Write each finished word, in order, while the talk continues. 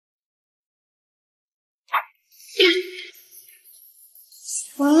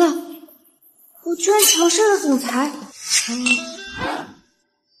完了，我居然调试了总裁。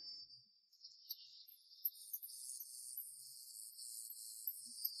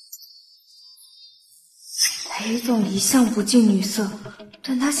裴总一向不近女色，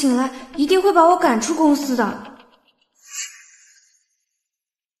等他醒来一定会把我赶出公司的。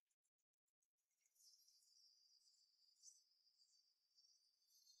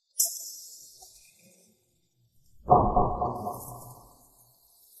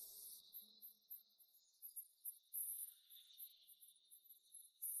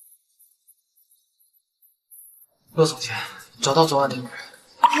骆总监，找到昨晚那个人。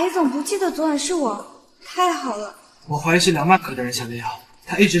裴总不记得昨晚是我，太好了。我怀疑是梁曼可的人下的药，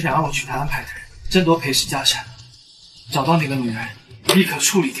他一直想让我去他安排的人，争夺裴氏家产。找到那个女人，立刻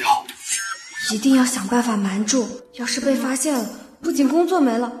处理掉。一定要想办法瞒住，要是被发现了，不仅工作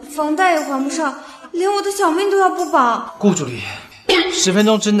没了，房贷也还不上，连我的小命都要不保。顾助理，10分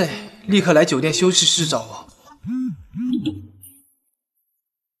钟之内立刻来酒店休息室找我。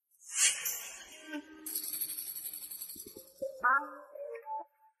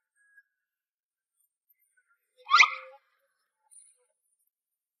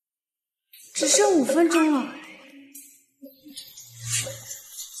只剩5分钟了。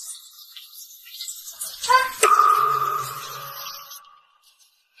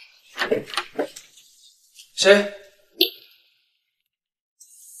谁？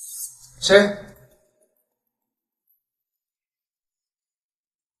谁？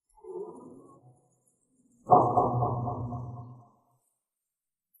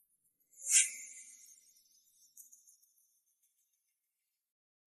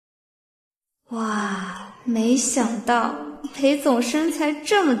哇，没想到裴总身材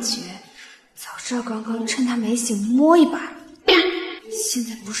这么绝，早知道刚刚趁他没醒摸一把。现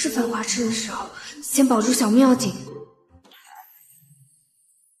在不是犯花痴的时候，先保住小命要紧。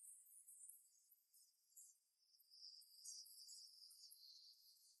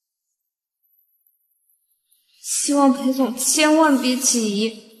希望裴总千万别起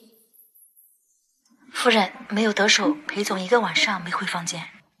疑。夫人，没有得手，裴总1个晚上没回房间。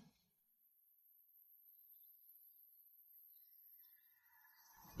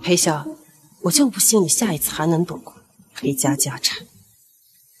裴晓，我就不信你下一次还能躲过裴家家产，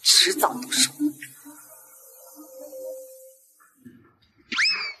迟早都是我。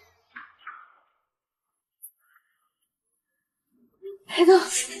裴总，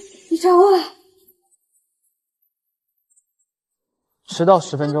你找我了。迟到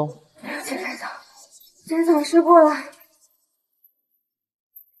10分钟。对不起，裴总，真想睡过了。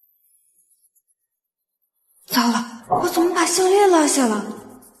糟了，我怎么把项链落下了？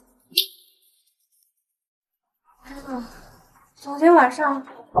裴总，昨天晚上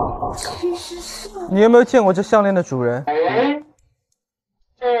其实是……你有没有见过这项链的主人？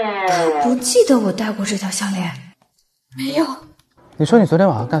他不记得我戴过这条项链。没有。你说你昨天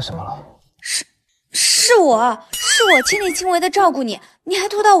晚上干什么了？是我亲力亲为的照顾你，你还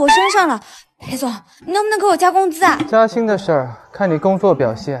拖到我身上了。裴总，你能不能给我加工资啊？加薪的事儿看你工作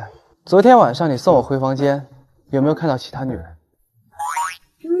表现。昨天晚上你送我回房间，有没有看到其他女人？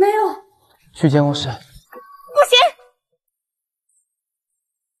没有。去监控室。不行。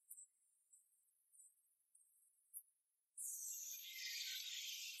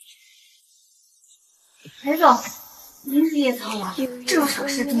裴总，您日夜操劳，这种小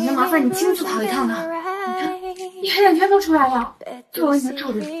事总要麻烦你亲自跑一趟呢。你看，你黑眼圈都出来了。作为你的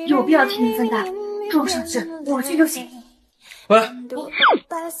助理，有必要替你分担。这种小事我去就行。喂，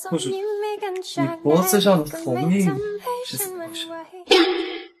护士，你脖子上的缝印是怎么回事？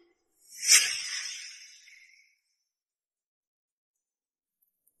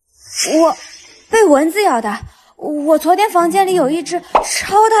我被蚊子咬的。我昨天房间里有一只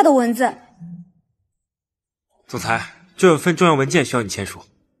超大的蚊子。总裁，这有份重要文件需要你签署。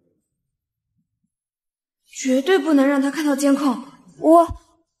绝对不能让他看到监控。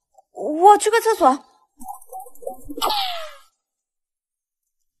我去个厕所。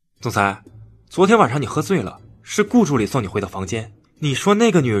总裁，昨天晚上你喝醉了，是顾助理送你回的房间。你说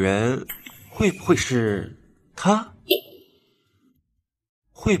那个女人会不会是她？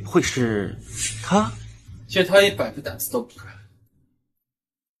会不会是她？借他100个胆子都不敢。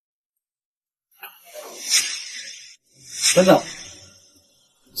等等，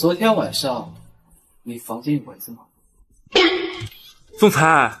昨天晚上你房间有蚊子吗？总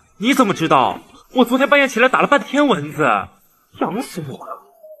裁，你怎么知道？我昨天半夜起来打了半天蚊子，痒死我了。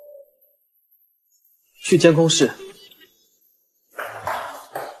去监控室。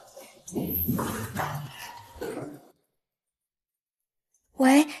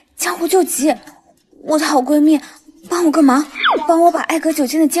喂，江湖救急！我的好闺蜜，帮我个忙，帮我把艾格酒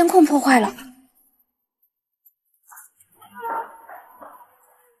店的监控破坏了。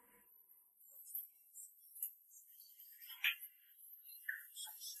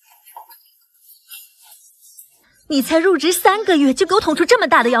你才入职3个月就给我捅出这么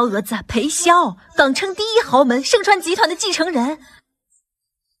大的幺蛾子，裴潇，港城第1豪门盛川集团的继承人。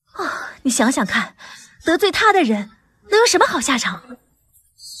你想想看，得罪他的人能有什么好下场？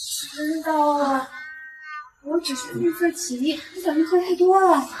知道了，我只是绿色起义，不小心喝太多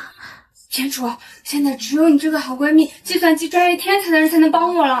了。田主，现在只有你这个好闺蜜、计算机专业天才的人才能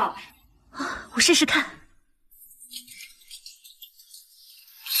帮我了。我试试看。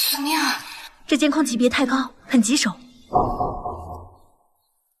怎么样？这监控级别太高，很棘手。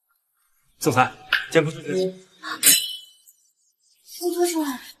总裁，监控数据。要多少？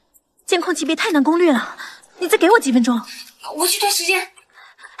监控级别太难攻略了，你再给我几分钟。我去抓时间。哎，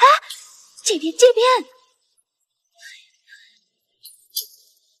这边。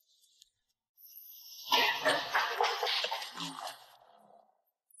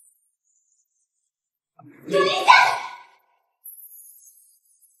等一下！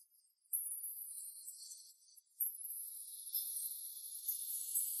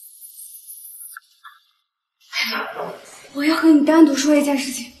我要和你单独说一件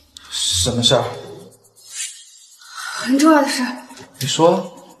事情。什么事儿？很重要的事。你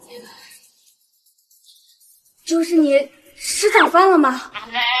说。就是你吃早饭了吗？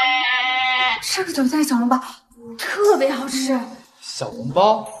这个酒店小笼包特别好吃。小笼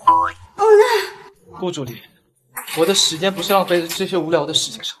包？顾助理，我的时间不是浪费在这些无聊的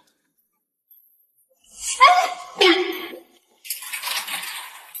事情上。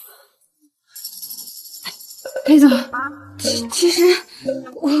裴总，其实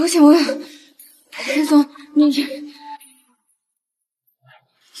我想问，裴总，你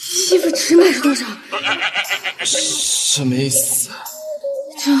衣服尺码是多少？什么意思？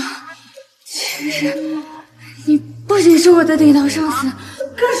其实你不仅是我的顶头上司，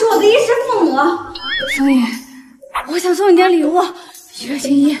更是我的衣食父母，所以我想送你点礼物，一个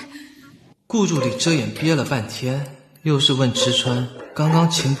心意。顾助理遮掩憋了半天，又是问池川，刚刚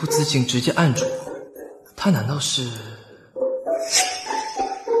情不自禁直接按住我，他难道是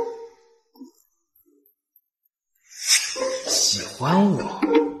喜欢我？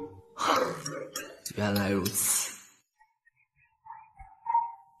原来如此。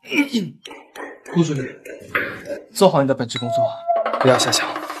顾助理，做好你的本职工作，不要瞎想。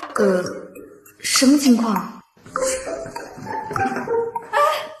什么情况？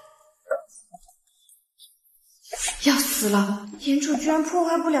要死了！田主居然破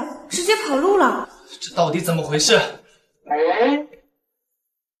坏不了，直接跑路了。这到底怎么回事？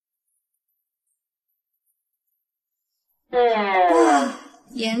哇，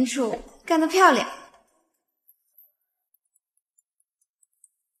岩主干得漂亮！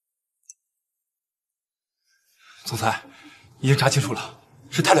总裁，已经查清楚了，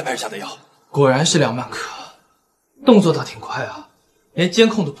是泰勒派人下的药。果然是2万克，动作倒挺快啊，连监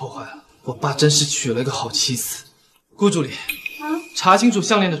控都破坏了。我爸真是娶了一个好妻子。顾助理，查清楚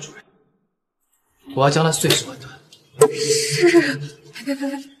项链的主人，我要将他碎尸万段。是，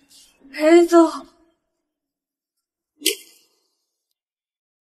裴总。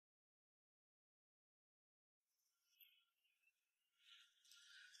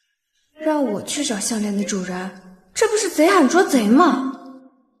让我去找项链的主人，这不是贼喊捉贼吗？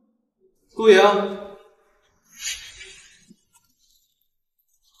顾莹，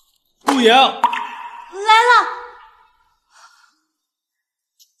顾莹，来了。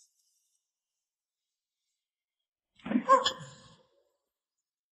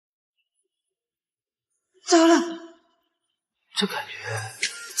糟了，这感觉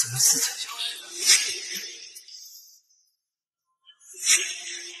怎么似曾相识？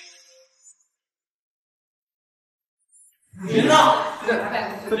人呢？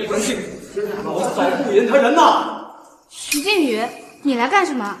这里关静，我在找顾言他人呢。徐靖宇，你来干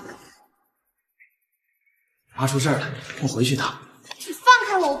什么？妈出事了，我回去一趟。你放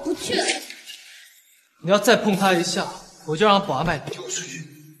开我，我不去了。你要再碰他一下，我就让保安把你丢出去。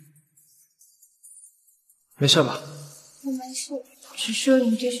没事吧？我没事，只是有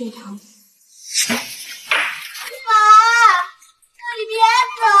点低血糖。妈，你别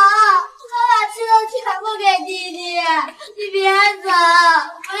走，我把吃的全部给弟弟，你别走，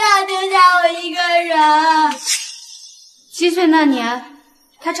不要丢下我一个人。7岁那年，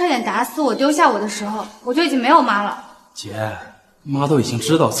他差点打死我、丢下我的时候，我就已经没有妈了。姐，妈都已经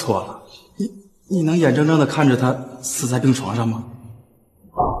知道错了，你能眼睁睁的看着她死在病床上吗？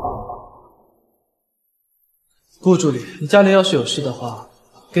顾助理，你家里要是有事的话，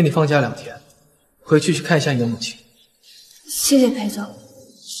给你放假2天，回去看一下你的母亲。谢谢裴总。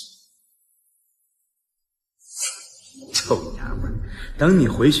臭娘们儿，等你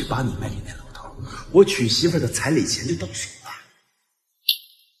回去把你卖给那老头，我娶媳妇的彩礼钱就到手了。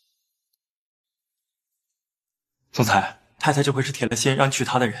总裁，太太这回是铁了心让你娶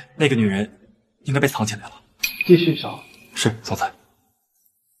她的人，那个女人应该被藏起来了。继续找。是，总裁。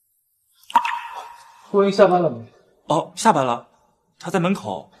顾英下班了没？哦，下班了，她在门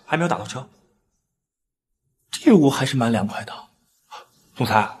口，还没有打到车。这屋还是蛮凉快的。总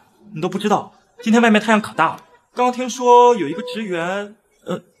裁，你都不知道，今天外面太阳可大了。刚刚听说有一个职员，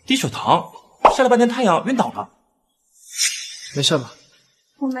低血糖，晒了半天太阳晕倒了。没事吧？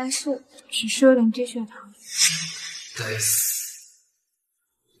我没事，只是有点低血糖。该死！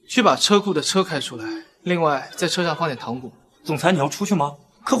去把车库的车开出来，另外在车上放点糖果。总裁，你要出去吗？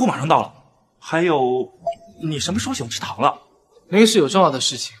客户马上到了。还有，你什么时候喜欢吃糖了？临时有重要的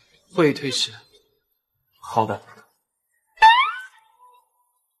事情，会议推迟。好的。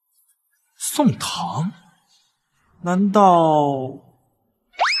送糖？难道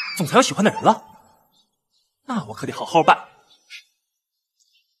总裁有喜欢的人了？那我可得好好办。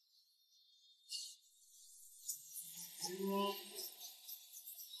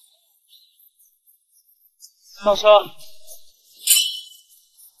上车。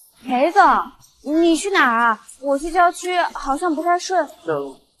裴总，你去哪儿啊？我去郊区，好像不太顺。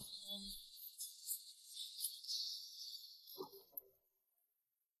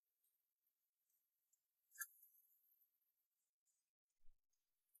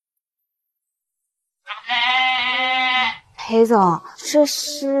裴总，这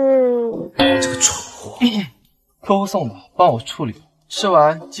是……这个蠢货！客户送的，帮我处理。吃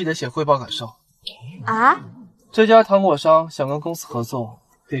完记得写汇报感受。啊？这家糖果商想跟公司合作，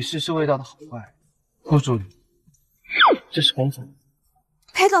得试试味道的好坏。顾助理，这是工作。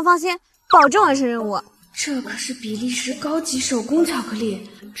裴总放心，保证完成任务。这可是比利时高级手工巧克力，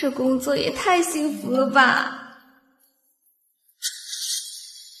这工作也太幸福了吧！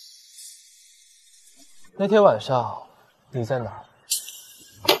那天晚上你在哪儿？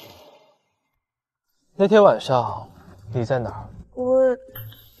那天晚上你在哪儿？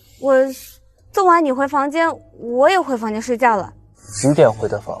我送完你回房间，我也回房间睡觉了。几点回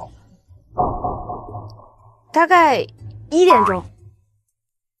的房？大概1点钟。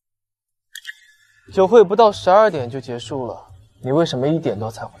酒会不到12点就结束了，你为什么1点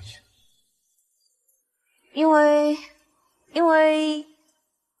多才回去？因为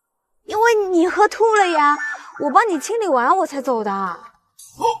你喝吐了呀，我帮你清理完我才走的。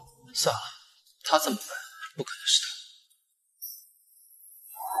算了，他这么笨，不可能是他。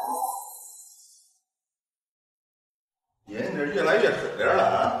您这越来越水灵了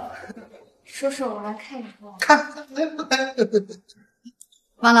啊！叔叔，我来看一下。看，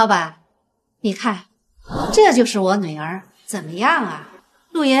王老板，你看，这就是我女儿，怎么样啊？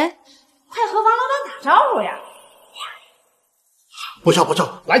陆岩，快和王老板打招呼呀！不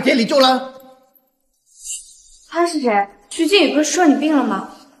错，来接礼就了。他是谁？徐静宇不是说你病了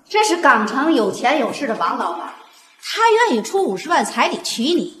吗？这是港城有钱有势的王老板，他愿意出50万彩礼娶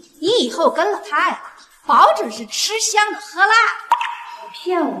你，你以后跟了他呀，保准是吃香的喝辣的。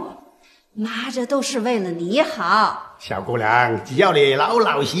骗我！妈，这都是为了你好。小姑娘，只要你老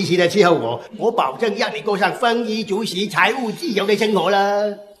老实实的伺候我保证让你过上丰衣足食、财务自由的生活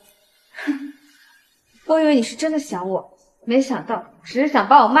了。我以为你是真的想我，没想到只是想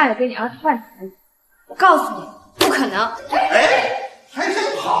把我卖了给你儿子换钱。我告诉你，不可能！哎，还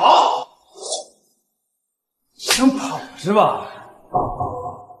想跑？想跑是吧？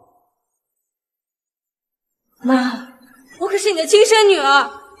妈，我可是你的亲生女儿，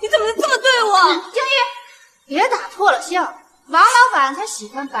你怎么能这么对我？静玉，别打破了相，王老板他喜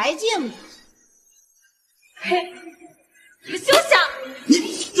欢白净的。嘿，你休想！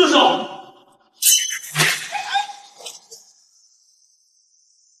住手！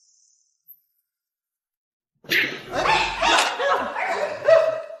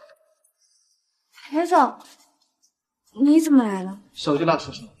裴总，你怎么来了？手就拿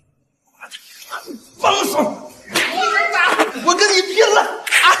出手。放手！我跟你拼了！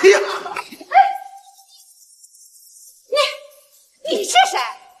哎呀！你是谁？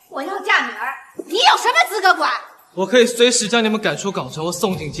我要嫁女儿，你有什么资格管？我可以随时将你们赶出港城或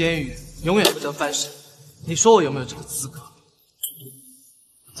送进监狱，永远不得翻身。你说我有没有这个资格？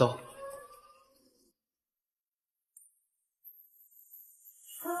走。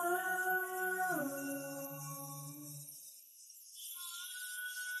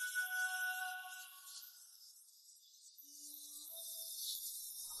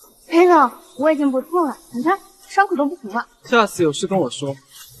裴总，我已经不痛了，你看伤口都不红了。下次有事跟我说，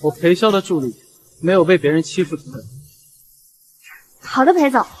我裴潇的助理没有被别人欺负的份。好的，裴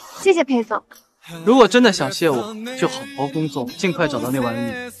总，谢谢裴总。如果真的想谢我，就好好工作，尽快找到那碗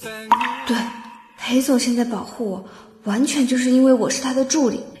米。对，裴总现在保护我，完全就是因为我是他的助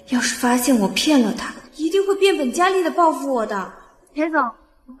理。要是发现我骗了他，一定会变本加厉的报复我的。裴总，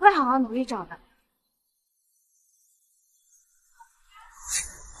我会好好努力找的。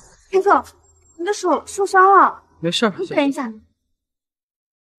裴总，你的手受伤了。没事，等一下。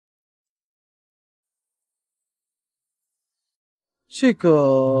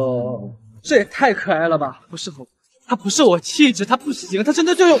这也太可爱了吧！不是我，他不是我气质，他不行，他真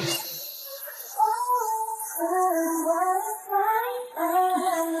的就有。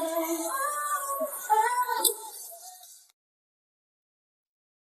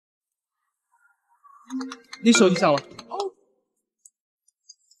你手机响了。哦。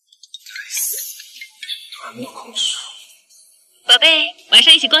没有控制。宝贝，晚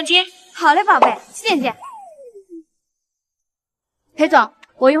上一起逛街。好嘞，宝贝，7点见。裴总，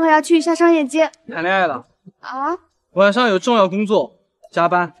我一会儿要去一下商业街。谈恋爱了啊？晚上有重要工作，加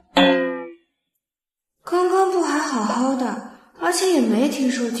班。刚刚不还好好的，而且也没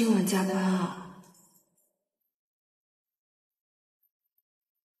听说今晚加班啊。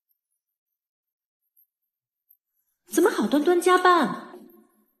怎么好端端加班？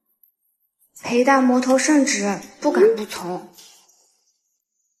裴大魔头圣旨，不敢不从。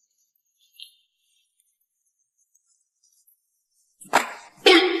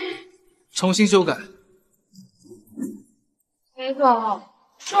重新修改。裴总，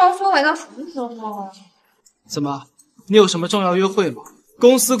这要修改到什么时候啊？怎么？你有什么重要约会吗？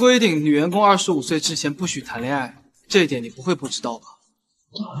公司规定，女员工25岁之前不许谈恋爱，这一点你不会不知道吧？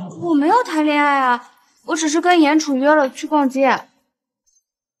我没有谈恋爱啊，我只是跟严楚约了去逛街。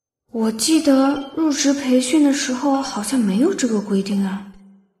我记得入职培训的时候好像没有这个规定啊。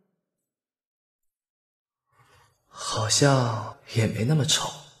好像也没那么丑。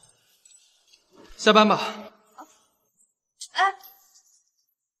下班吧。哎，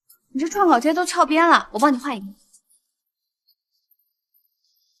你这创口贴都翘边了，我帮你换一个。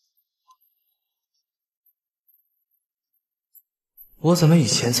我怎么以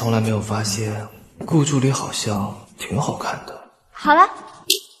前从来没有发现顾助理好像挺好看的？好了，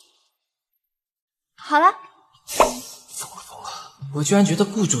好了。我居然觉得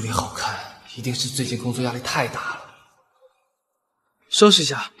顾助理好看，一定是最近工作压力太大了。收拾一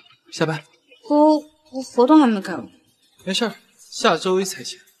下，下班。我活动还没干完。没事儿，下周一才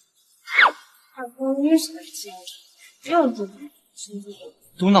签。下周一才签，又怎么？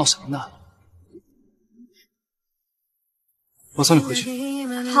都闹啥呢？我送你回去。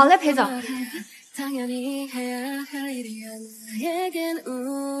好嘞，裴总。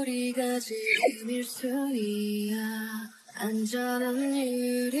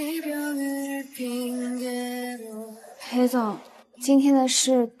裴总，今天的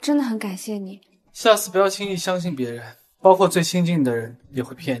事真的很感谢你。下次不要轻易相信别人，包括最亲近的人也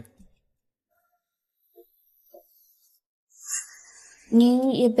会骗你。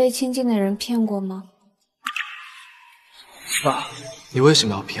您也被亲近的人骗过吗？爸，你为什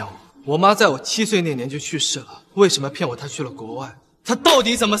么要骗我？我妈在我7岁那年就去世了，为什么骗我她去了国外？她到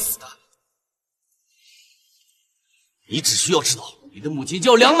底怎么死的？你只需要知道，你的母亲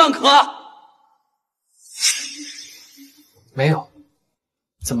叫梁万可。没有。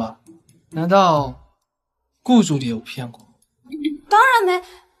怎么？难道顾助理有骗过？当然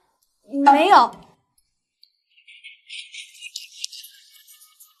没有。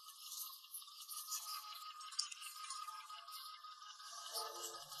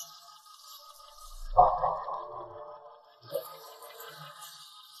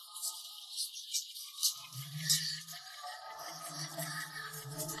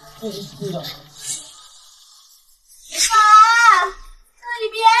爸，你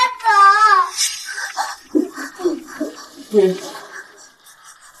别走！不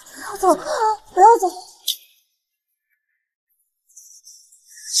要走，不要走！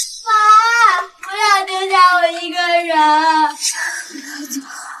爸，不要丢下我一个人！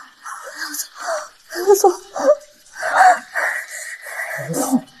不要走，不要走！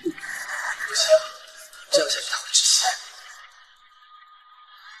不行，这样下去他会窒息。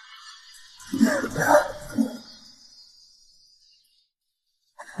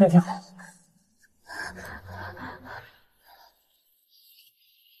那挺好。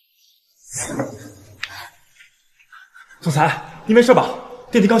总裁，你没事吧？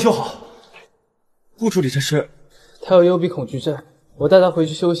电梯刚修好。顾助理这是？他有幽闭恐惧症，我带他回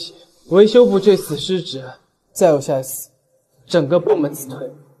去休息。维修部这次失职，再有下一次，整个部门辞退。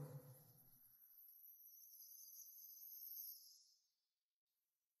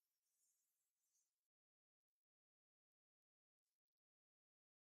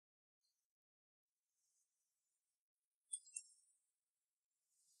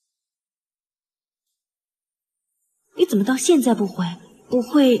怎么到现在不回？不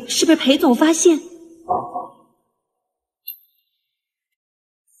会是被裴总发现？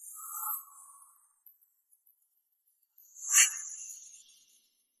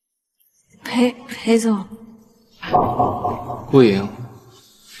裴总，顾莹，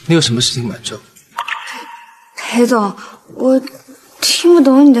你有什么事情瞒着我？裴总，我听不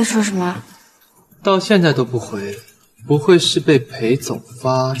懂你在说什么。到现在都不回，不会是被裴总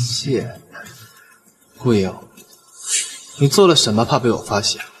发现？顾莹，你做了什么，怕被我发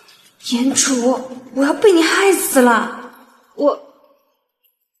现？严楚，我要被你害死了！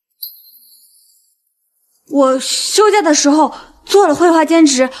我休假的时候做了绘画兼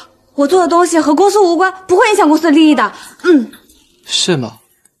职，我做的东西和公司无关，不会影响公司的利益的。是吗？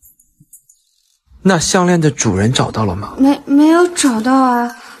那项链的主人找到了吗？没有找到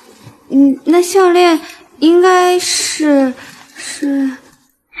啊。那项链应该是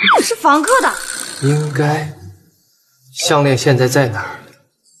房客的。应该。项链现在在哪儿？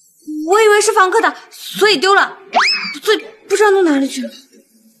我以为是房客的，所以丢了，所以不知道弄哪里去了。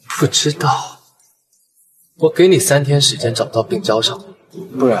不知道。我给你3天时间找到并交上，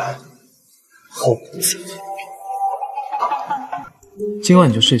不然后果自负。今晚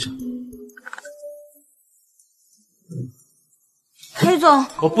你就睡着。裴总，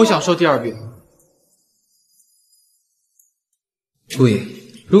我不想说第2遍。顾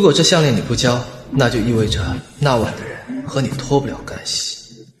影，如果这项链你不交，那就意味着那晚的人和你脱不了干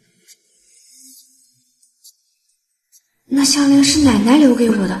系。那项链是奶奶留给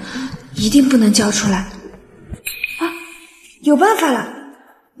我的，一定不能交出来。啊，有办法了，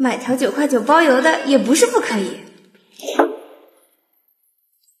买条9块9包邮的也不是不可以。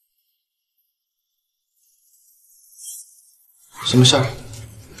什么事儿？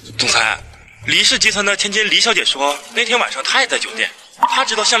总裁，黎氏集团的千金黎小姐说，那天晚上她也在酒店，她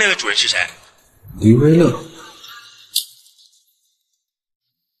知道项链的主人是谁。黎威乐。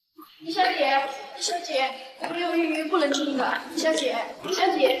李小姐，李小姐，没有预约不能进的。李小姐，李小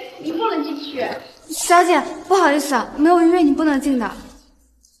姐，你不能进去。小姐，不好意思，没有预约你不能进的。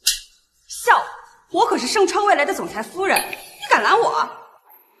笑，我可是盛川未来的总裁夫人，你敢拦我？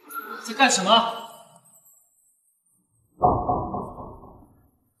在干什么？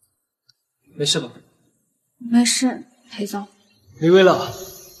没事吧？没事，裴总。黎威乐，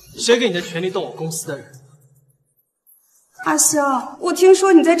谁给你的权利动我公司的人？阿香，我听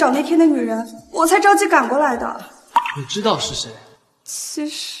说你在找那天的女人，我才着急赶过来的。你知道是谁？其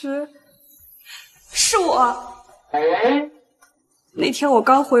实是我。那天我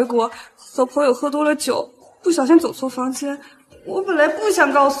刚回国，和朋友喝多了酒，不小心走错房间。我本来不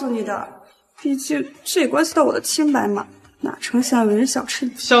想告诉你的，毕竟这也关系到我的清白嘛。哪成想有人想吃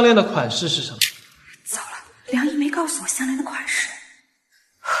你。项链的款式是什么？糟了，梁毅没告诉我项链的款式。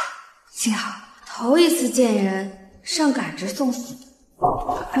幸好头一次见人，上赶着送死。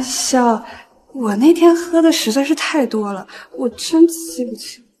阿笑，我那天喝的实在是太多了，我真记不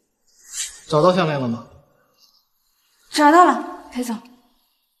清。找到项链了吗？找到了，裴总。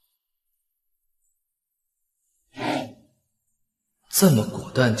这么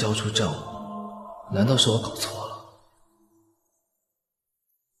果断交出证物，难道是我搞错了？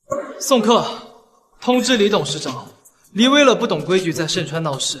送客，通知李董事长，黎威乐不懂规矩，在盛川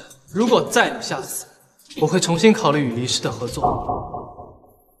闹事，如果再有下次，我会重新考虑与黎氏的合作。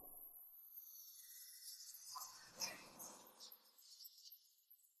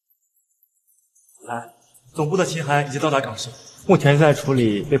来，总部的秦寒已经到达港市，目前在处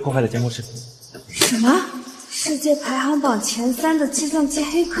理被破坏的监控视频。什么？世界排行榜前3的计算机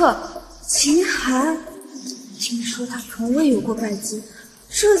黑客秦寒？听说他从未有过败绩。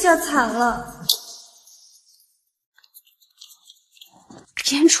这下惨了！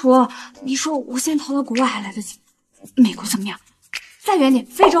严楚，你说我先逃到国外还来得及，美国怎么样？再远点，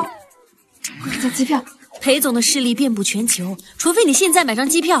非洲，我给张机票。裴总的势力遍布全球，除非你现在买张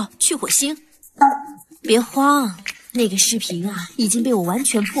机票去火星。别慌，那个视频啊已经被我完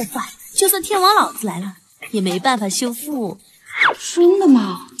全破坏，就算天王老子来了也没办法修复。真的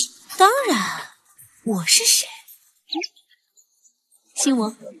吗？当然，我是谁？信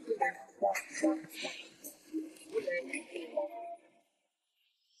我。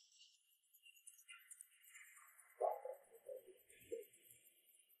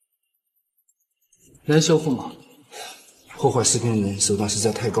能修复吗？破坏视频的人手段实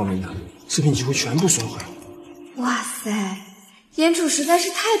在太高明了，视频几乎全部损毁。哇塞，严楚实在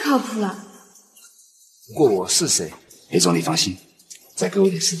是太靠谱了。不过我是谁，裴总你放心，再给我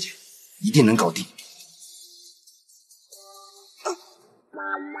点时间，一定能搞定。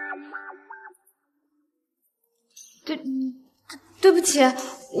对不起，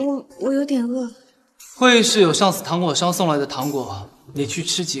我有点饿。会议室有上次糖果商送来的糖果，你去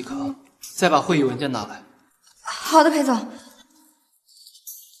吃几颗，再把会议文件拿来。好的，裴总。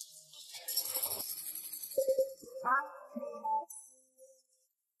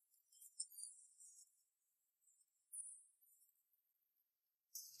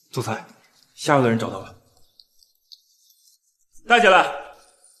总裁，下游的人找到了，带进来。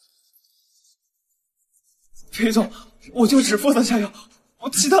裴总，我就只负责下游，我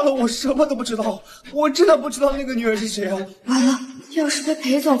其他的我什么都不知道，我真的不知道那个女人是谁啊！完了，要是被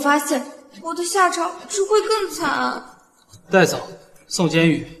裴总发现，我的下场只会更惨。带走，送监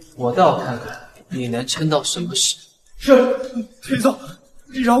狱。我倒要看看你能撑到什么时。是，裴总，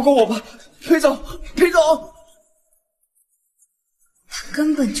你饶过我吧，裴总，裴总。他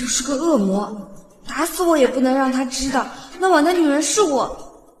根本就是个恶魔，打死我也不能让他知道那晚的女人是我。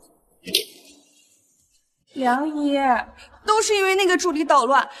梁姨，都是因为那个助理捣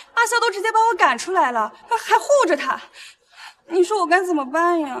乱，阿萧都直接把我赶出来了，还护着他。你说我该怎么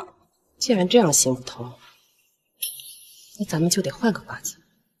办呀？既然这样行不通，那咱们就得换个法子。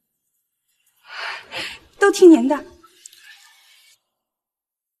都听您的。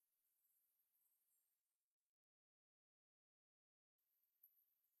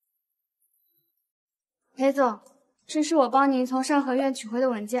裴总，这是我帮您从上河院取回的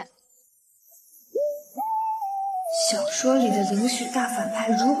文件。小说里的冷血大反派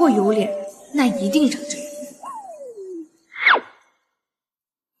如果有脸，那一定长这样。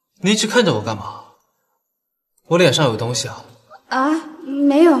你一直看着我干嘛？我脸上有东西啊？啊，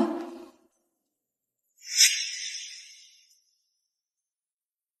没有。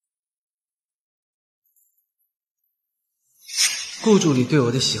顾助理对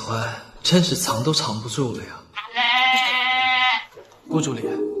我的喜欢真是藏都藏不住了呀。顾助理，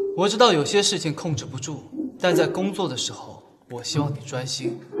我知道有些事情控制不住，但在工作的时候，我希望你专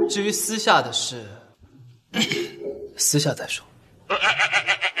心。至于私下的事，私下再说。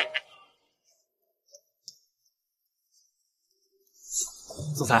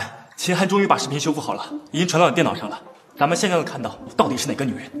总裁，秦寒终于把视频修复好了，已经传到你电脑上了。咱们现在能看到到底是哪个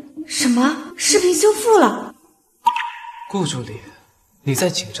女人。什么？视频修复了？顾助理，你在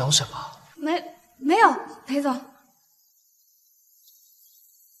紧张什么？没有，裴总。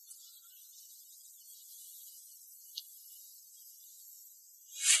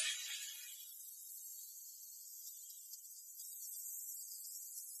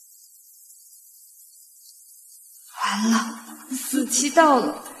完了，死期到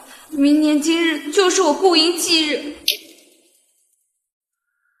了，明年今日就是我不赢忌日。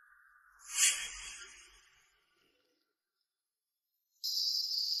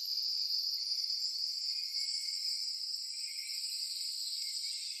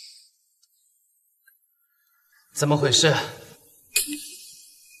怎么回事？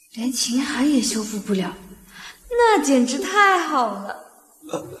连秦寒也修复不了，那简直太好了。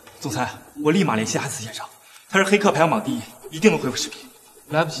总裁，我立马联系汉斯先生，他是黑客排行榜第一，一定能恢复视频。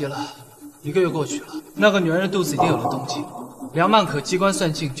来不及了，1个月过去了，那个女人的肚子一定有了动静。梁曼可机关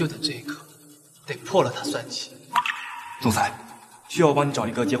算尽，就等这一刻，得破了她算起。总裁，需要我帮你找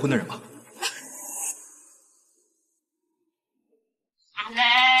一个结婚的人吗？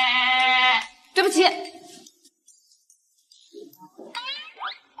对不起。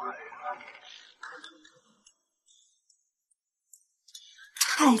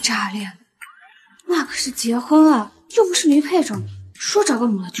太炸裂了，那可是结婚啊，又不是女配种，说找个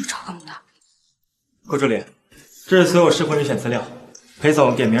母的就找个母的。顾助理，这是所有适婚人选资料，裴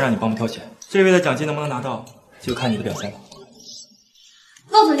总点名让你帮忙挑选，这位的奖金能不能拿到，就看你的表现了。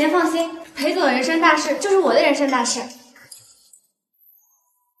陆总监放心，裴总的人生大事就是我的人生大事。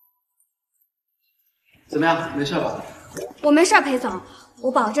怎么样，没事吧？我没事，裴总，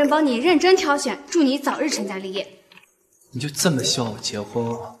我保证帮你认真挑选，祝你早日成家立业。你就这么希望我结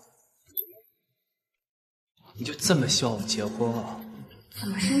婚啊？你就这么希望我结婚啊？怎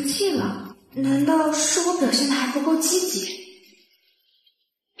么生气了？难道是我表现的还不够积极？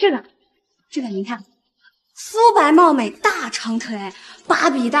这个您看，肤白貌美，大长腿，芭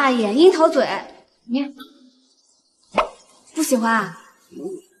比大眼，樱桃嘴，你看不喜欢啊？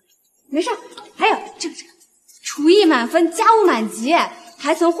没事，还有这个，厨艺满分，家务满级，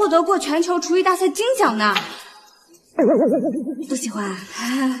还曾获得过全球厨艺大赛金奖呢。不喜欢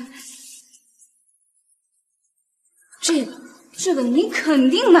啊？这个你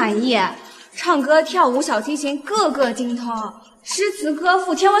肯定满意，唱歌跳舞小提琴个个精通，诗词歌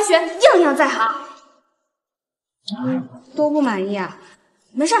赋天文学样样在行。都不满意啊？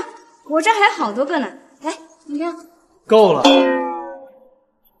没事，我这还有好多个呢。来，你看。够了，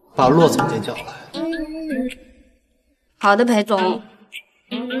把骆总监叫来。好的，裴总。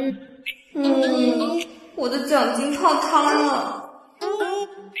我的奖金泡汤了。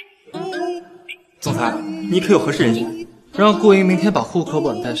总裁，你可有合适人选？让顾莹明天把户口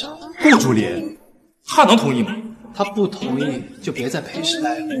本带上。顾助理，他能同意吗？他不同意就别在裴氏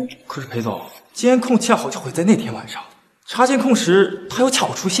待了。可是裴总，监控恰好就毁在那天晚上，查监控时他又恰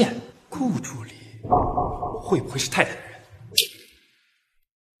好出现。顾助理会不会是太太的人？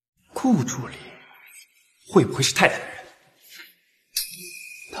顾助理会不会是太太的人？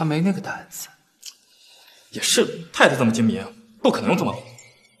他没那个胆子。也是，太太这么精明，不可能用这么。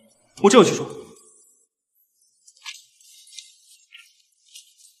我这就去说。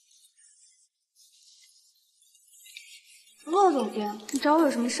骆总监，你找我有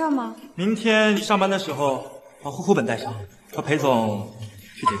什么事吗？明天你上班的时候把户口本带上，和裴总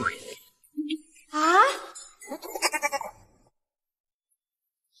去结婚。啊？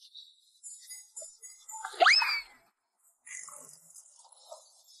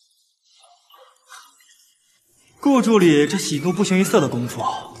顾助理这喜怒不形于色的功夫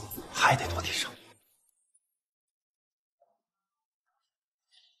还得多提升。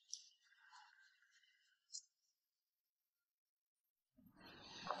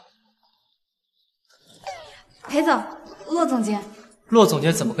裴总，骆总监，骆总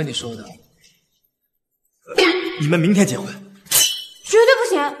监怎么跟你说的？你们明天结婚？绝对不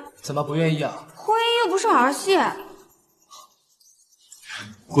行！怎么不愿意啊？婚姻又不是儿戏。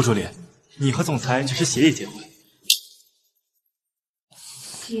顾助理，你和总裁只是协议结婚。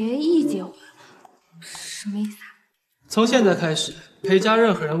协议结婚？什么意思啊？从现在开始，裴家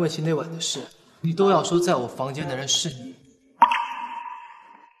任何人问起那晚的事，你都要说在我房间的人是你。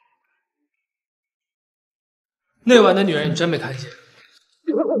那晚的女人你真没看见？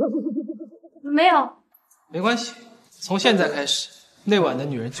没有。没关系，从现在开始，那晚的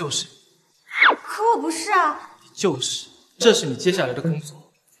女人就是你。可我不是啊。就是，这是你接下来的工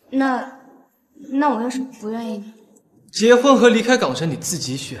作。那我要是不愿意呢？结婚和离开港城你自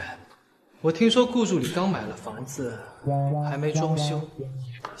己选。我听说顾助理刚买了房子，还没装修，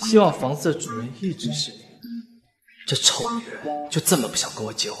希望房子的主人一直是你。这臭女人就这么不想跟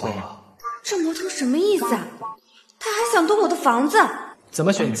我结婚了？这魔头什么意思啊？他还想动我的房子？怎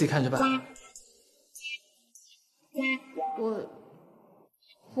么选你自己看着办。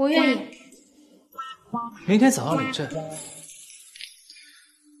我愿意。明天早上领证。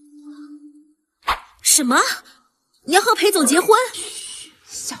什么？你要和裴总结婚？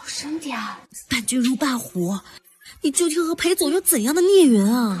小声点。伴君如伴虎，你究竟和裴总有怎样的孽缘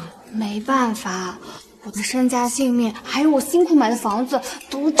啊？没办法，我的身家性命，还有我辛苦买的房子，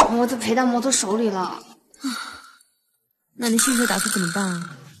都掌握在裴大魔头手里了。那你现在打算怎么办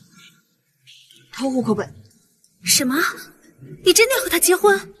啊？偷户口本。什么？你真的要和他结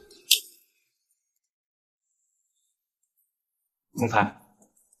婚？总裁，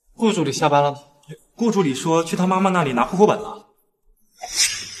顾助理下班了吗？顾助理说去他妈妈那里拿户口本了。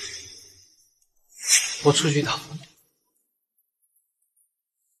我出去一趟。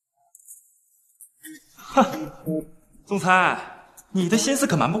哼，总裁，你的心思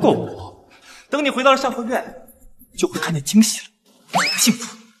可瞒不过我。等你回到了上合院，就会看见惊喜了。你的幸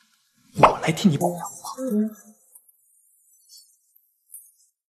福，我来替你保养。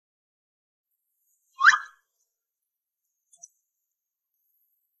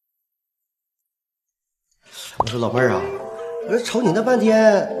我说老妹儿啊，我这瞅你那半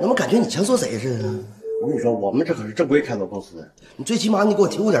天，怎么感觉你像做贼似的呢？我跟你说，我们这可是正规开锁公司，你最起码你给我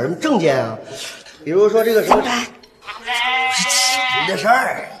提供点什么证件啊，比如说这个什么，不是钱的事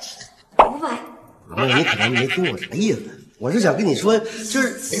儿。500。老妹儿，你可能没听我啥意思，我是想跟你说，就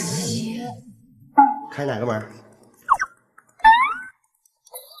是开哪个门？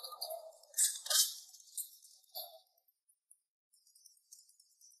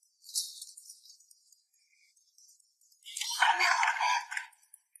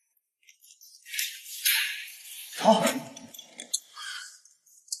好，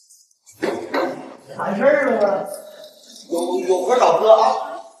完事儿了吗？有活找哥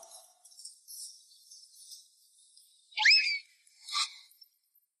啊！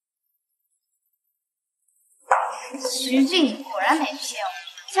徐静，你果然没骗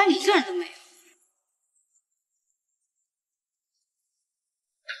我，家里一个人都没有。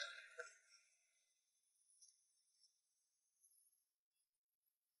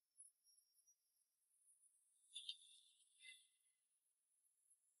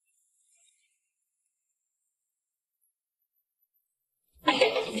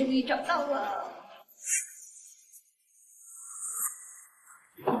终于找到了。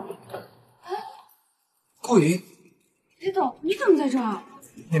顾云，裴总，你怎么在这儿？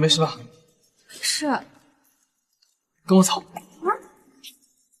你没事吧？没事。跟我走。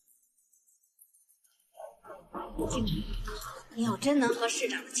你要真能和市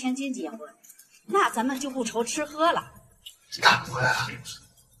长的千金结婚，那咱们就不愁吃喝了。他回来了，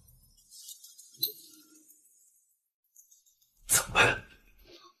怎么办？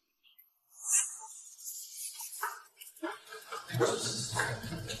这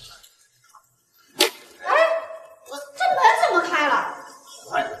门怎么开了？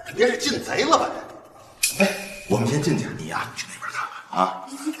坏了，肯定是进贼了吧？哎，我们先进去，你呀去那边看看啊。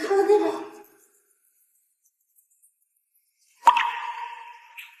你看看那个。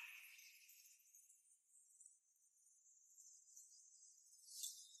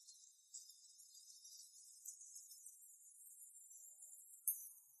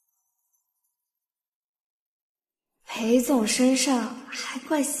裴总身上还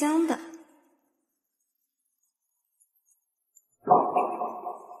怪香的。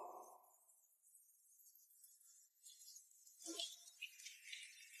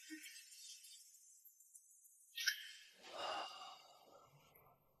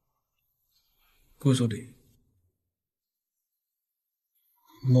顾助理，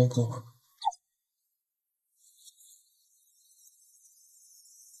猫狗。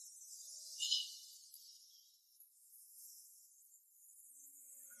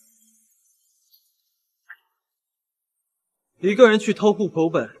一个人去偷户口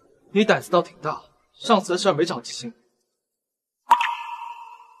本，你胆子倒挺大。上次的事儿没长记性。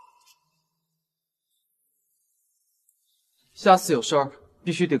下次有事儿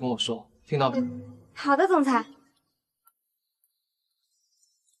必须得跟我说，听到没？好的，总裁。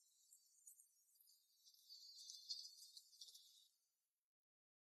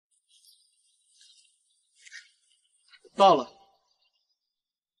到了。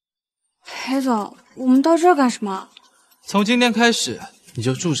裴总，我们到这儿干什么？从今天开始你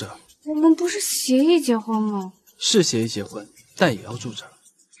就住这儿。我们不是协议结婚吗？是协议结婚，但也要住这儿。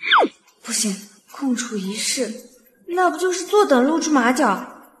不行，空处一室，那不就是坐等露出马脚？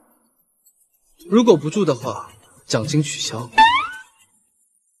如果不住的话，奖金取消。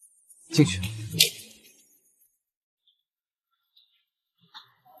进去。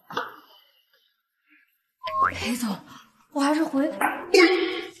裴总，我还是回。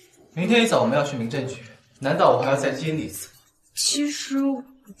明天一早我们要去民政局，难道我还要再接你一次？其实我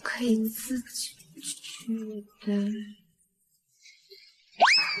可以自己去的。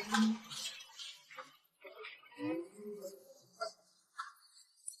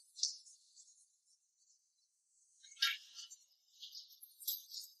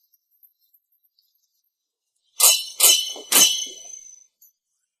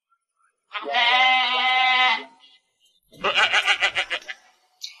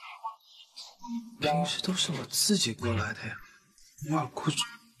平时都是我自己过来的呀，哇，顾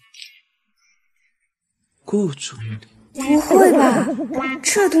助理，不会吧？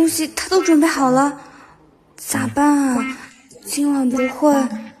这东西他都准备好了，咋办啊？今晚不会？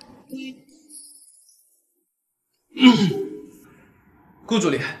顾助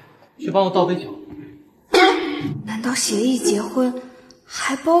理，去帮我倒杯酒。难道协议结婚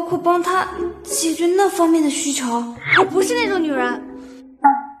还包括帮他解决那方面的需求？我不是那种女人。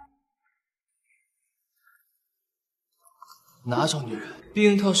哪种女人？避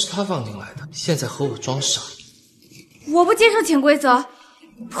孕套是他放进来的，现在和我装傻。我不接受潜规则，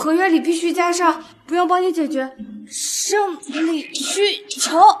合约里必须加上不用帮你解决生理需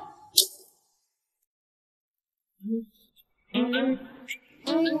求。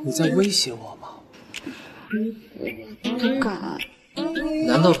你在威胁我吗？不敢。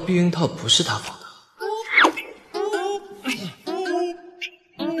难道避孕套不是他放的？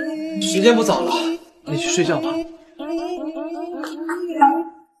时间不早了，你去睡觉吧。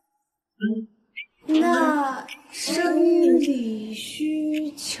那生理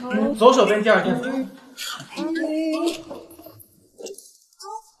需求，左手边第二间房。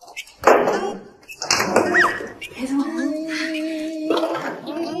裴总，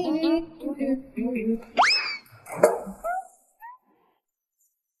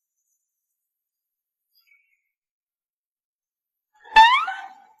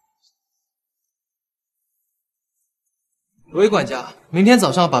喂，管家，明天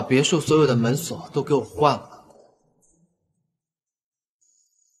早上把别墅所有的门锁都给我换了。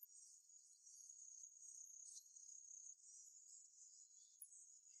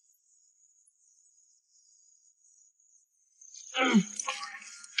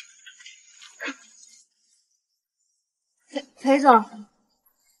裴总，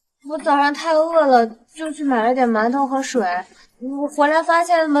我早上太饿了，就去买了点馒头和水。我回来发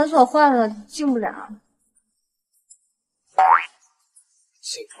现门锁换了，进不了。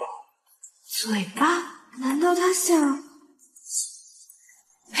嘴巴，嘴巴？难道他想？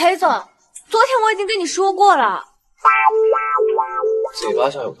裴总，昨天我已经跟你说过了，嘴巴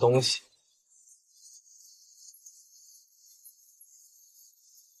上有东西。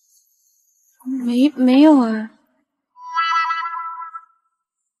没有啊。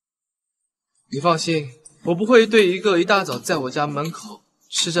你放心，我不会对一个一大早在我家门口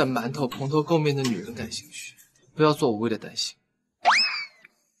吃着馒头蓬头垢面的女人感兴趣，不要做无谓的担心。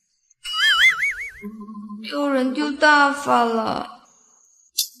丢人丢大发了。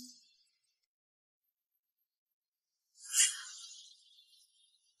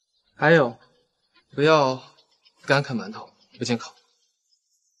还有，不要干啃馒头，不健康。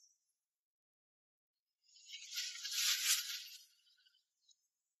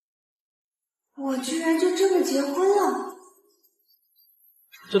我居然就这么结婚了？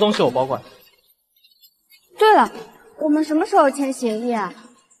这东西我保管。对了，我们什么时候签协议啊？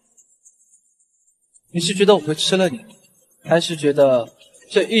你是觉得我会吃了你，还是觉得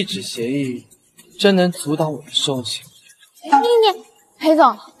这一纸协议真能阻挡我的收情？你，裴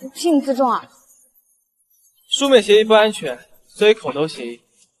总，请你自重啊！书面协议不安全，所以口头协议，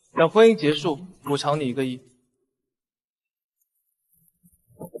等婚姻结束补偿你1个亿。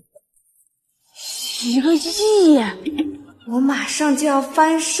1个亿！我马上就要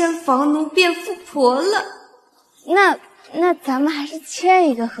翻身房奴变富婆了。那咱们还是签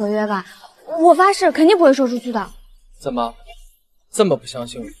一个合约吧，我发誓肯定不会说出去的。怎么这么不相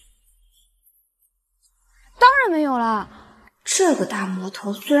信我？当然没有了。这个大魔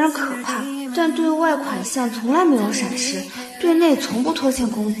头虽然可怕，但对外款项从来没有闪失，对内从不拖欠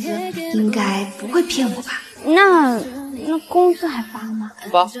工资，应该不会骗我吧？那工资还发吗？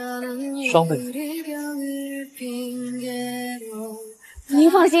发，双倍。您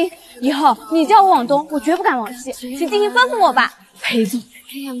放心，以后你叫我往东，我绝不敢往西，请尽情吩咐我吧，裴总。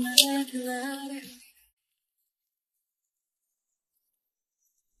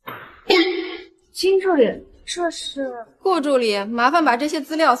金助理，这是顾助理，麻烦把这些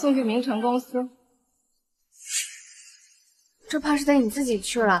资料送去明城公司。这怕是得你自己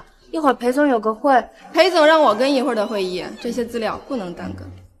去了，一会儿裴总有个会。裴总让我跟一会儿的会议，这些资料不能耽搁。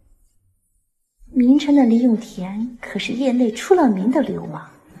明城的李永田可是业内出了名的流氓，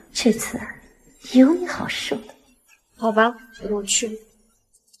这次有你好受的。好吧，我去。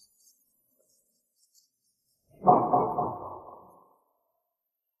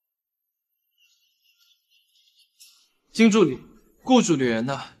金助理，顾助理人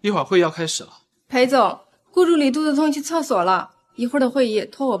呢？一会儿会议要开始了。裴总，顾助理肚子痛去厕所了，一会儿的会议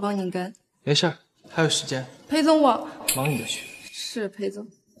托我帮您跟。没事儿，还有时间。裴总，我忙你的去。是裴总。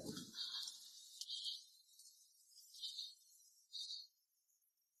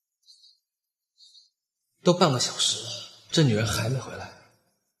都半个小时了，这女人还没回来。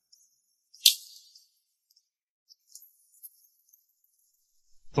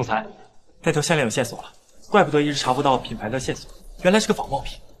总裁，那条项链有线索了，怪不得一直查不到品牌的线索，原来是个仿冒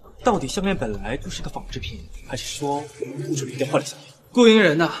品。到底项链本来就是个仿制品，还是说顾助理给换了项链？顾营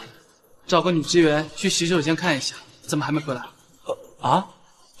人呢？找个女职员去洗手间看一下，怎么还没回来？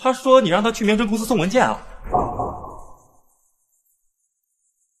他说你让他去明城公司送文件啊。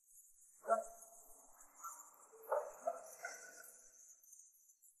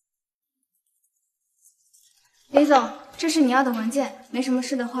李总，这是你要的文件，没什么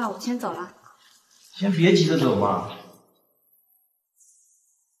事的话，我先走了。先别急着走嘛。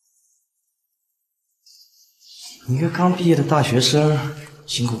你一个刚毕业的大学生，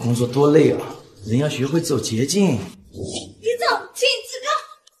辛苦工作多累啊！人要学会走捷径。李总，请你自重。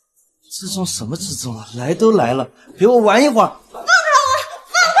自重什么自重啊？来都来了，陪我玩一会儿。放开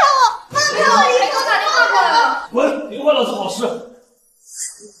我！李总打电话过来了。滚！别坏了是好事。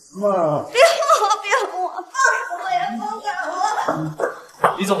妈，别碰我！放开我呀！放开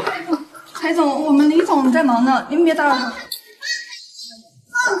我！李总，裴总，我们李总在忙呢，您别打扰他。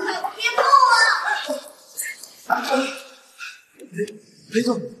放开我！别碰我！裴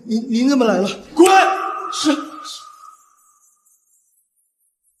总，您怎么来了？滚！是。别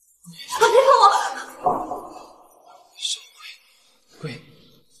碰我！跪。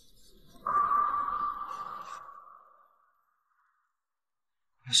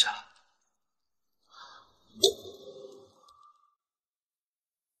没事了。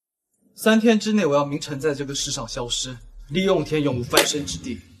3天之内，我要明城在这个世上消失，李永田永无翻身之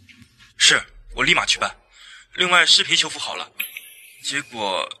地。是，我立马去办。另外，视频修复好了，结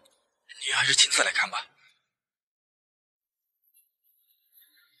果你还是亲自来看吧。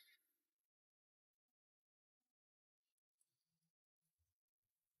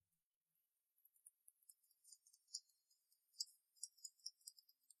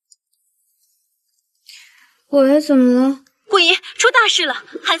喂，怎么了？顾姨，出大事了！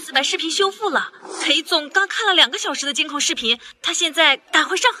汉斯把视频修复了，裴总刚看了2个小时的监控视频，他现在赶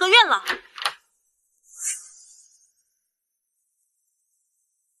回上河院了。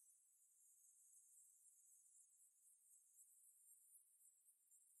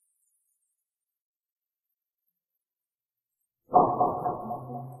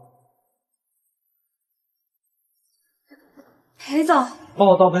裴总，帮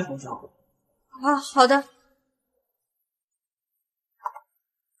我倒杯红酒。好的。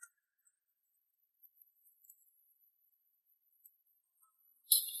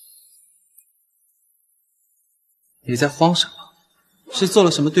你在慌什么？是做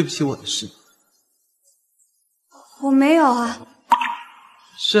了什么对不起我的事吗？我没有啊。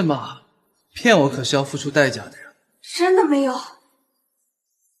是吗？骗我可是要付出代价的呀。真的没有。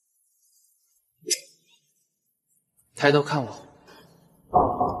抬头看我。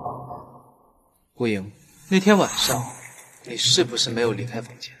顾莹，那天晚上你是不是没有离开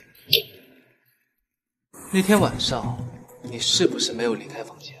房间？那天晚上你是不是没有离开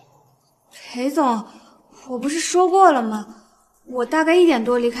房间？裴总，我不是说过了吗？我大概1点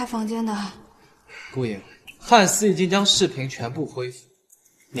多离开房间的。顾莹，汉斯已经将视频全部恢复，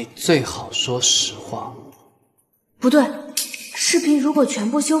你最好说实话。不对，视频如果全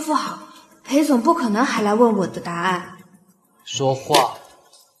部修复好，裴总不可能还来问我的答案。说话。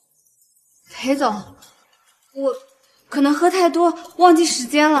裴总，我可能喝太多，忘记时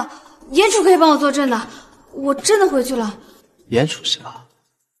间了。严楚可以帮我作证的，我真的回去了。严楚是吧？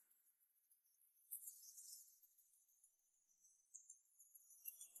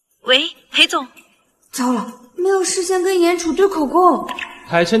喂，裴总。糟了，没有事先跟严楚对口供。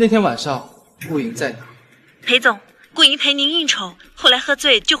海琛那天晚上，顾莹在哪？裴总，顾莹陪您应酬，后来喝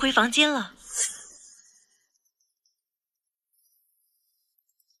醉就回房间了。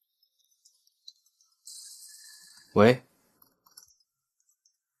喂，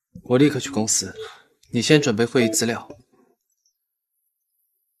我立刻去公司，你先准备会议资料。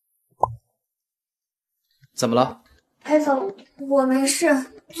怎么了？裴总，我没事，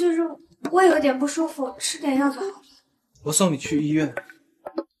就是我有点不舒服，吃点药就好了。我送你去医院。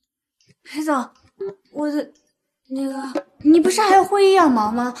裴总，我的那个，你不是还有会议要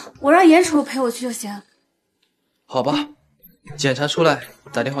忙吗？我让严楚陪我去就行。好吧，检查出来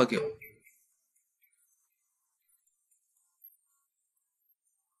打电话给我。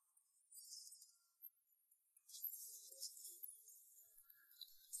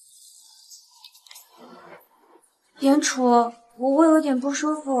严楚，我胃有点不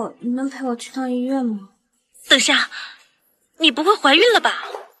舒服，你能陪我去趟医院吗？等下，你不会怀孕了吧？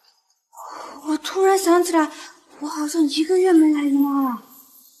我突然想起来，我好像1个月没来姨妈了。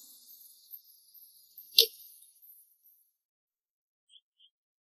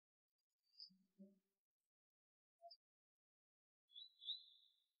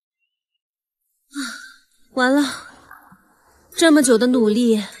完了，这么久的努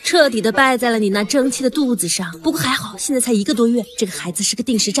力，彻底的败在了你那争气的肚子上。不过还好，现在才1个多月，这个孩子是个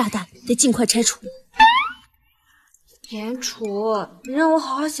定时炸弹，得尽快拆除。严楚，你让我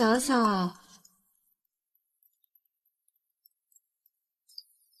好好想想啊。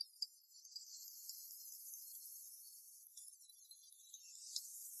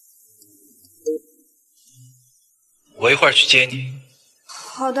我一会儿去接你。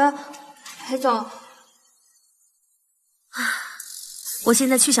好的，裴总。我现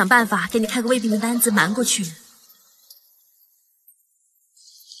在去想办法给你开个胃病的单子瞒过去。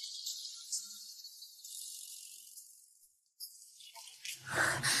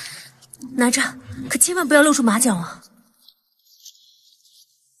拿着，可千万不要露出马脚啊！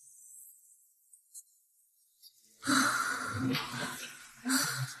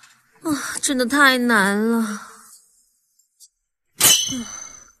真的太难了。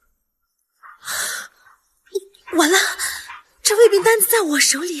完了，这胃病单子在我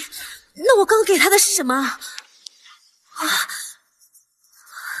手里，那我刚给他的是什么啊？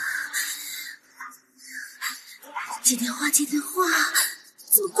接电话，接电话，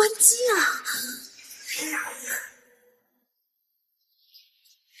怎么关机啊？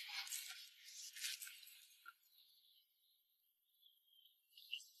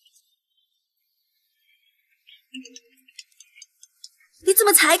你怎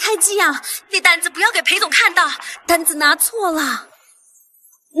么才开机啊？那单子不要给裴总看到，单子拿错了。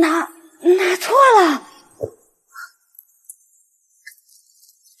拿错了。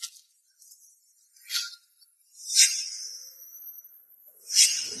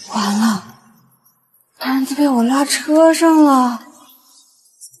完了，单子被我拉车上了。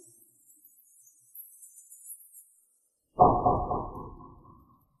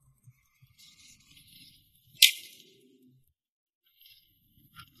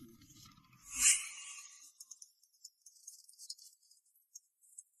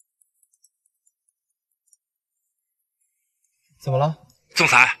怎么了？总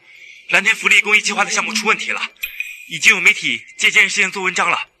裁，蓝天福利公益计划的项目出问题了，已经有媒体借这件事情做文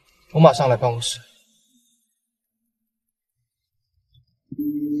章了。我马上来办公室。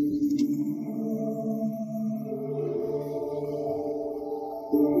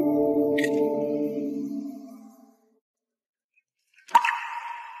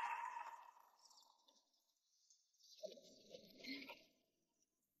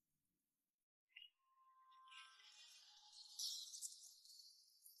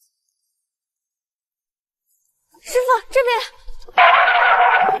师傅，这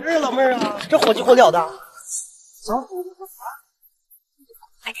边。是老妹儿啊，这火急火燎的。走，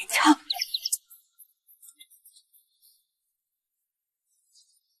快点瞧。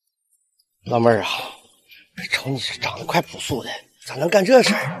老妹儿啊，瞅你这长得快朴素的，咋能干这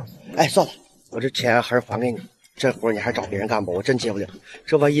事儿？哎，算了，我这钱还是还给你。这活你还找别人干吧，我真接不了。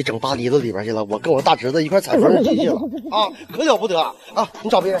这万一整巴黎子里边去了，我跟我大侄子一块踩缝纫机去了啊，可了不得啊！你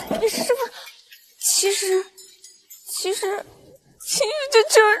找别人。师傅，其实这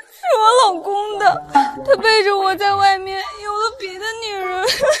车是我老公的，他背着我在外面有了别的女人，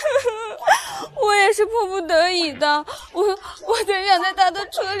我也是迫不得已的，我才想在他的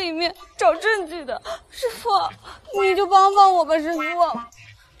车里面找证据的。师傅，你就帮帮我吧，师傅。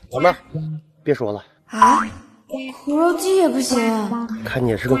老妹儿，别说了啊，苦肉计也不行。看你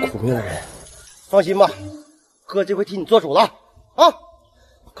也是个苦命的人，放心吧，哥这回替你做主了啊！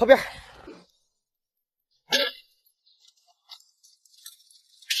靠边。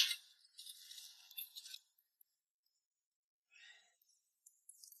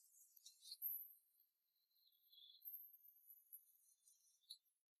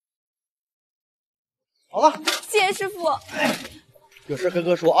好了，谢谢师傅。有事跟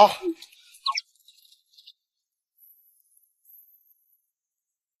哥说啊。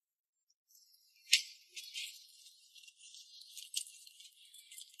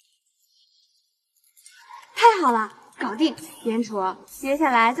太好了，搞定，边厨，接下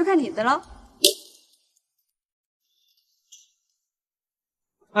来就看你的喽。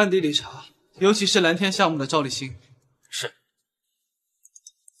暗地里查，尤其是蓝天项目的赵立新。是。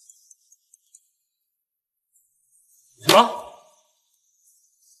什么？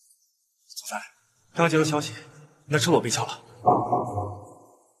总裁，刚接到消息，你的车裸被撬了。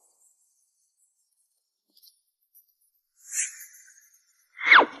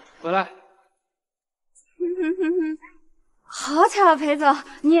回来。好巧啊，裴总，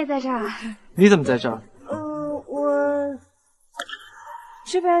你也在这儿啊？你怎么在这儿？我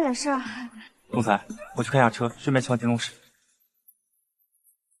这边有点事儿。总裁，我去看一下车，顺便去趟电动室。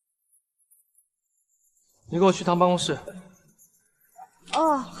你给我去趟办公室。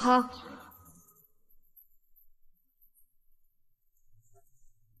哦，好。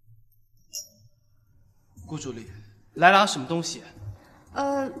顾助理，来拿什么东西？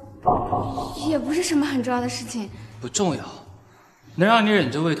也不是什么很重要的事情。不重要，能让你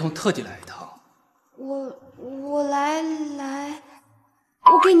忍着胃痛特地来一趟。我来，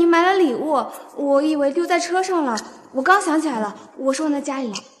我给您买了礼物，我以为丢在车上了，我刚想起来了，我是忘在家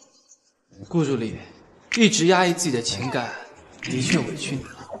里了。顾助理，一直压抑自己的情感，的确委屈你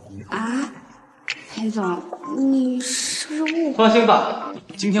了。啊，裴总，你是不是误会？放心吧，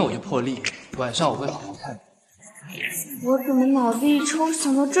今天我就破例，晚上我会好好看你。我怎么脑子一抽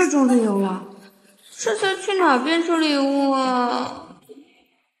想到这种理由了？这才去哪儿变成礼物啊？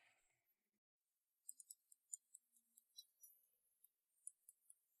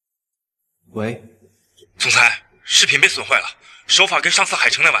喂，总裁，视频被损坏了，手法跟上次海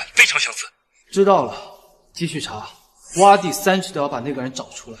城那晚非常相似。知道了，继续查，挖地3尺都要把那个人找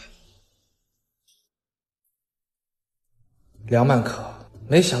出来。梁曼可，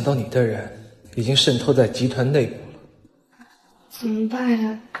没想到你的人已经渗透在集团内部了。怎么办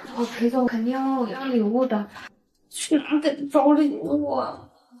呀？我裴总肯定要我要礼物的，去哪得找礼物啊？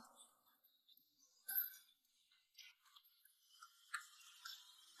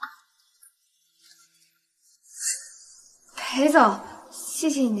裴总，谢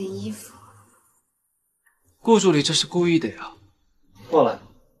谢你的衣服。顾助理这是故意的呀。过来。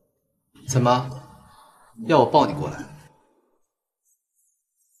怎么？要我抱你过来？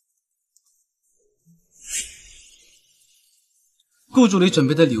顾助理准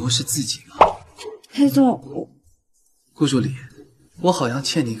备的礼物是自己吗？裴总，顾助理，我好像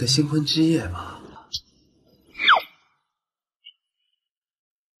欠你一个新婚之夜吧？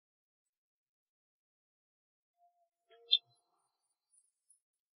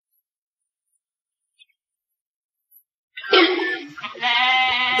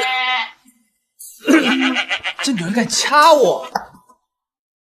这女人敢掐我！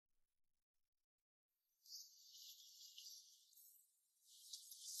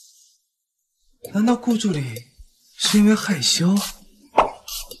难道顾助理是因为害羞？不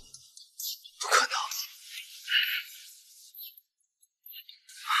可能！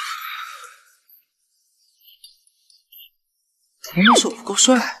难道是我不够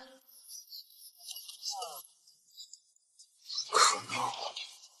帅？不可能！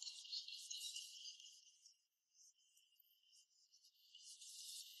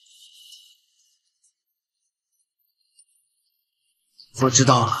我知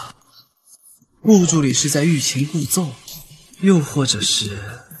道了，顾助理是在欲擒故纵，又或者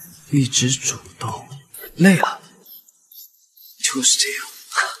是一直主动，累了，就是这样。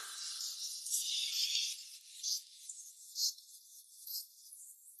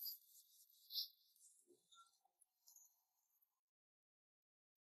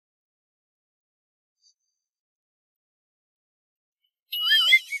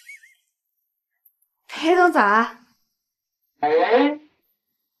裴总早啊。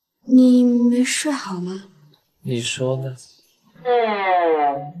你没睡好吗？你说呢？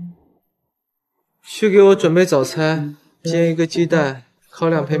去给我准备早餐，煎一个鸡蛋，烤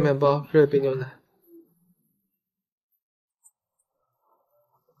2片面包，热一杯牛奶。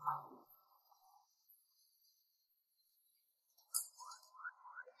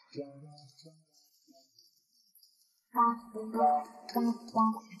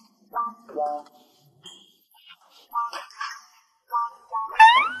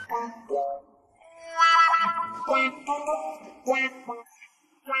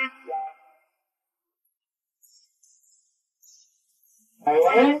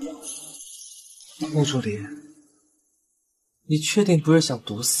顾助理，你确定不是想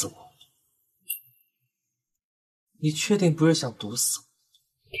毒死我？你确定不是想毒死我？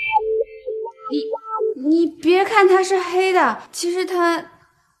你别看它是黑的，其实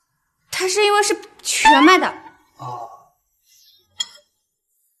它是因为是全麦的。哦，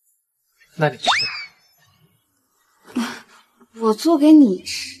那你吃。我做给你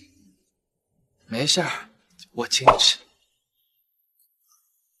吃。没事儿，我请你吃。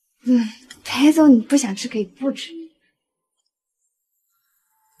裴总，你不想吃可以不吃。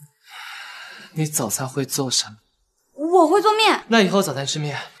你早餐会做什么？我会做面。那以后早餐吃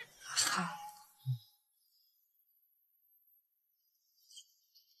面。好。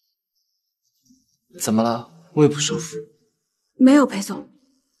怎么了？胃不舒服？没有，裴总。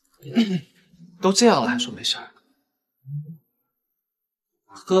都这样了还说没事儿？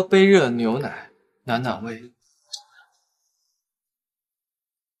喝杯热牛奶暖暖胃。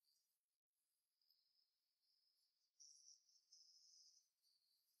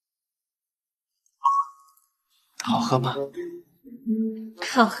好喝吗？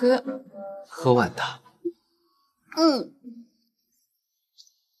好喝。喝碗的。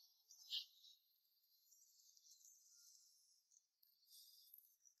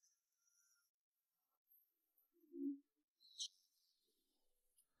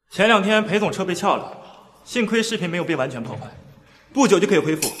前2天裴总车被撬了，幸亏视频没有被完全破坏，不久就可以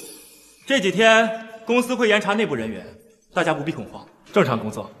恢复。这几天公司会严查内部人员，大家不必恐慌，正常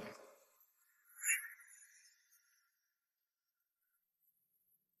工作。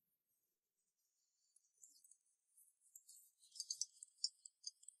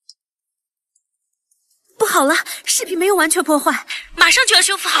不好了，视频没有完全破坏，马上就要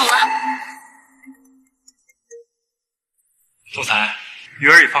修复好了。总裁，鱼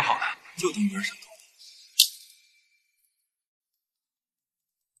儿也放好了，就等鱼儿上头。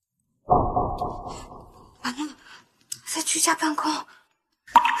完了，在居家办公。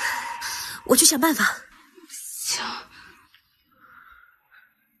我去想办法。行。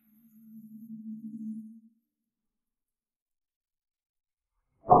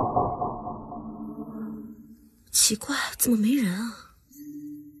奇怪，怎么没人啊？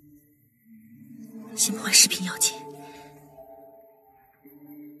先破坏视频要紧。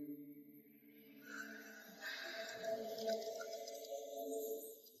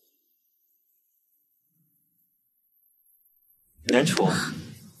严楚，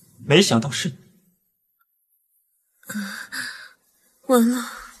没想到是你。完了，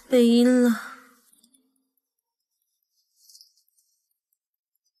被阴了。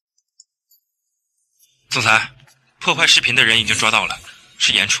总裁，破坏视频的人已经抓到了，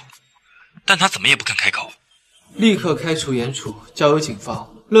是严楚，但他怎么也不肯开口。立刻开除严楚，交由警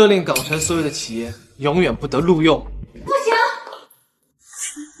方，勒令港城所有的企业永远不得录用。不行。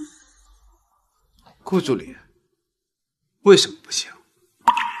顾助理，为什么不行？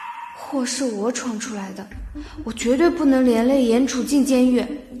祸是我闯出来的，我绝对不能连累严楚进监狱，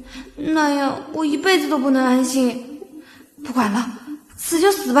那样我一辈子都不能安心。不管了，死就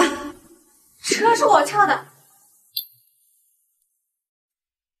死吧。车是我撬的。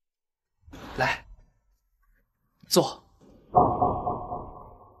来，坐。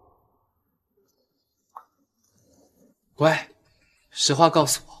乖，实话告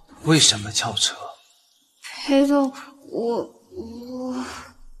诉我，为什么翘车？裴总，我……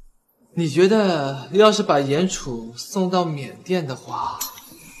你觉得要是把严楚送到缅甸的话，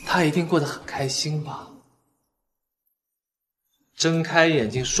他一定过得很开心吧？睁开眼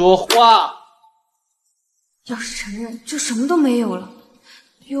睛说话。要是承认，就什么都没有了。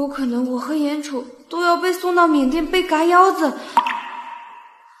有可能我和严楚都要被送到缅甸被嘎腰子。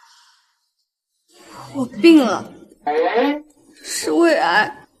我病了，是胃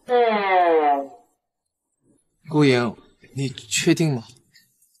癌。顾莹，你确定吗？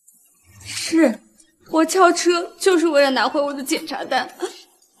是，我翘车就是为了拿回我的检查单。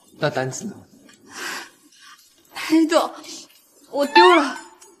那单子呢？裴总，我丢了，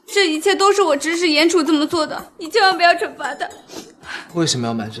这一切都是我指使严楚这么做的，你千万不要惩罚他。为什么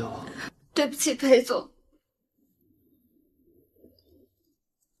要瞒着我？对不起，裴总。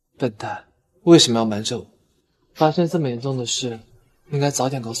笨蛋，为什么要瞒着我？发生这么严重的事，应该早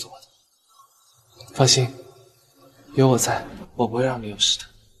点告诉我的。放心，有我在，我不会让你有事的。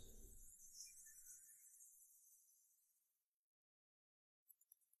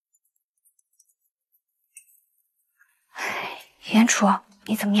严楚，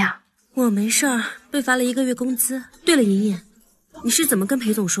你怎么样？我没事儿，被罚了1个月工资。对了，莹莹，你是怎么跟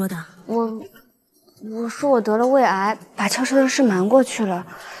裴总说的？我说我得了胃癌，把翘车的事瞒过去了。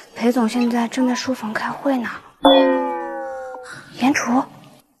裴总现在正在书房开会呢。严楚，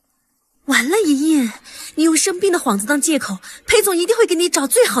完了，莹莹，你用生病的幌子当借口，裴总一定会给你找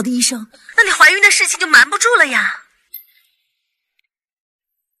最好的医生，那你怀孕的事情就瞒不住了呀。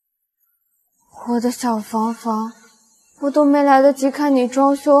我的小房房，我都没来得及看你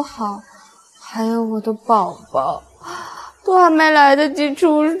装修好，还有我的宝宝，都还没来得及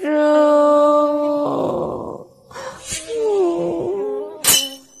出生。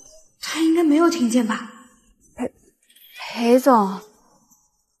他应该没有听见吧？裴总，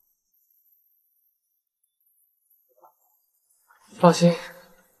放心，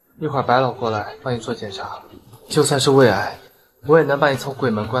一会儿白老过来帮你做检查，就算是胃癌，我也能把你从鬼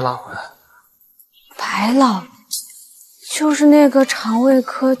门关拉回来。白老就是那个肠胃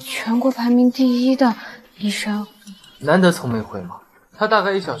科全国排名第1的医生。难得从没回吗？他大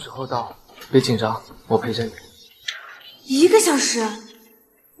概1小时后到，别紧张，我陪着你。1个小时？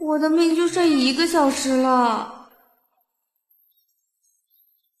我的命就剩1个小时了。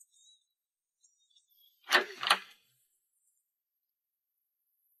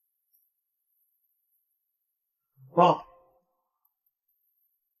哇，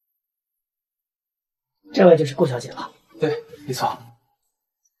这位就是顾小姐了。对，没错。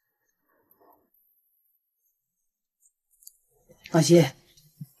放心，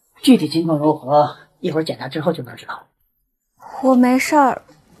具体情况如何，一会儿检查之后就能知道。我没事儿，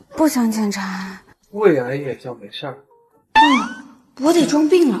不想检查。胃癌也叫没事儿？我得装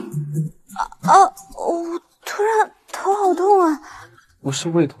病了。我突然头好痛啊！不是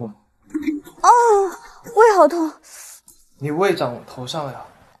胃痛。胃好痛。你胃长我头上呀？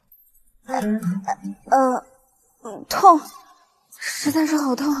痛，实在是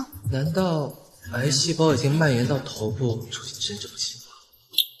好痛。难道癌细胞已经蔓延到头部，出现真正情况？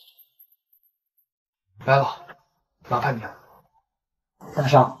白老，麻烦你了。大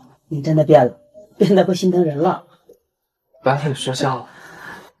少，你真的变了，变得会心疼人了。白老，你说笑了。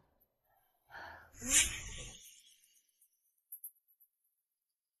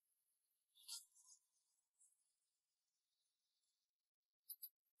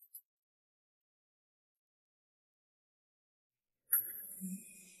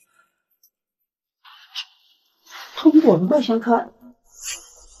从我们外向看，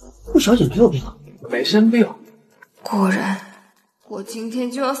顾小姐没有病。没生病。果然，我今天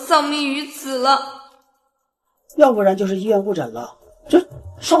就要丧命于此了。要不然就是医院误诊了。这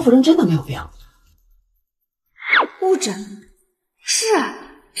少夫人真的没有病。误诊？是啊，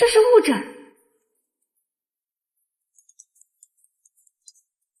这是误诊。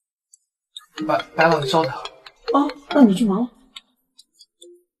白老，你稍等。那你去忙了。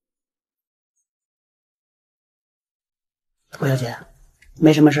顾小姐，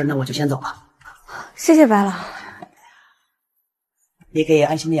没什么事，那我就先走了。谢谢白老。你可以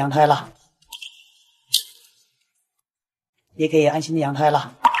安心的养胎了。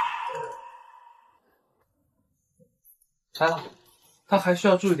白老，他还需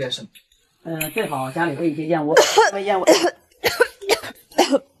要注意点什么？最好家里备一些燕窝，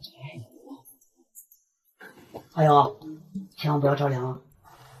还有，千万不要着凉啊！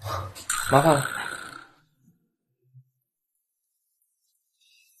麻烦了。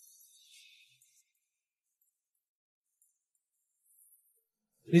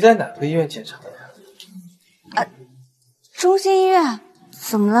你在哪个医院检查的呀？中心医院。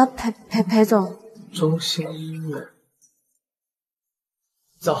怎么了，裴总？中心医院。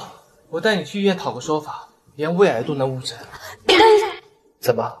走，我带你去医院讨个说法，连胃癌都能误诊。等一下。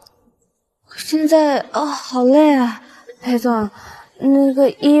怎么？我现在好累啊，裴总。那个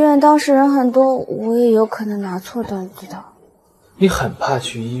医院当时人很多，我也有可能拿错的，你知道。你很怕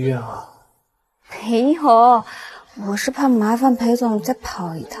去医院啊？没有，我是怕麻烦裴总再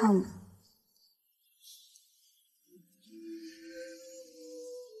跑一趟嘛。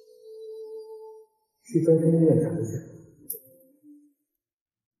去中心医院查一下。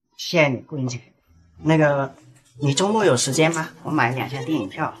谢谢你，顾云姐。那个，你周末有时间吗？我买2张电影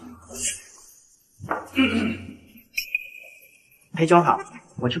票。裴总好，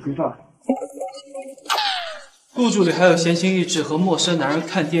我去工作了。顾助理还有闲情逸致和陌生男人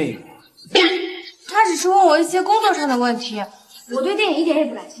看电影吗？他只是问我一些工作上的问题，我对电影一点也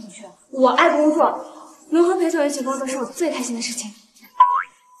不感兴趣。我爱工作，能和裴总一起工作是我最开心的事情。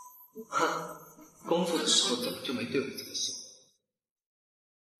工作的时候怎么就没对我这么笑？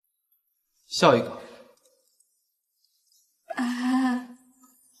笑一个。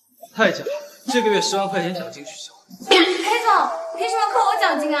太假了，这个月10万块钱奖金取消。裴总，凭什么扣我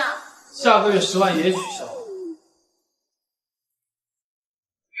奖金啊？下个月10万也取消。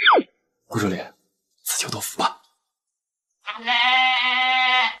顾助理，自求多福吧。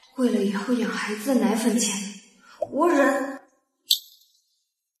为了以后养孩子的奶粉钱，我忍。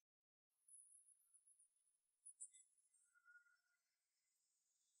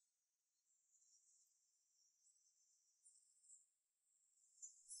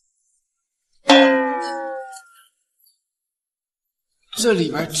这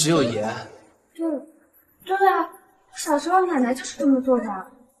里边只有盐。对啊，小时候奶奶就是这么做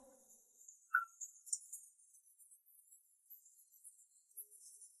的。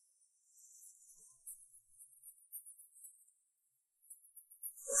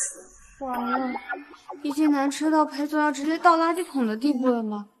完了，已经难吃到裴总要直接倒垃圾桶的地步了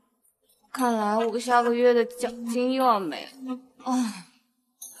吗？看来我下个月的奖金又要没了。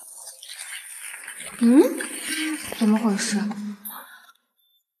怎么回事？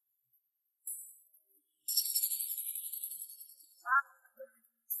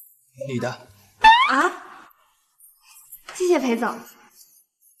你的。啊？谢谢裴总。哇，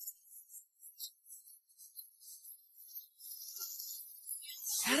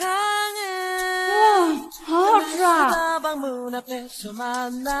好好吃啊！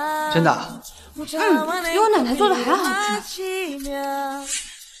真的啊？比我奶奶做的还好吃。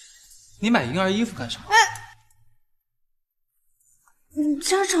你买婴儿衣服干什么？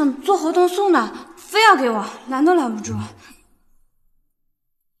家长做活动送的，非要给我，拦都拦不住。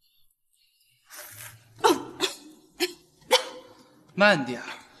慢点，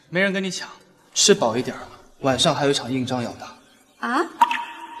没人跟你抢，吃饱一点，晚上还有一场硬仗要打。啊？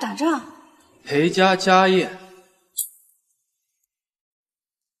打仗？裴家家宴。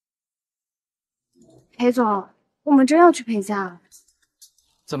裴总，我们真要去裴家？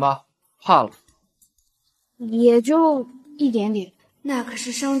怎么怕了？也就一点点。那可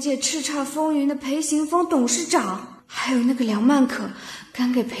是商界叱咤风云的裴行峰董事长，还有那个梁曼可，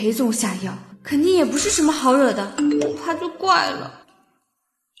敢给裴总下药，肯定也不是什么好惹的，怕就怪了。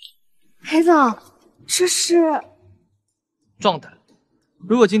裴总，这是壮胆！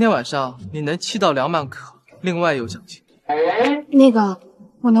如果今天晚上你能气到梁曼可，另外有奖金。那个，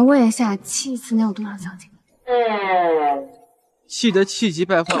我能问一下，气一次能有多少奖金？气得气急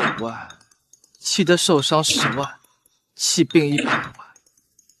败坏5万，气得受伤10万，气病100万，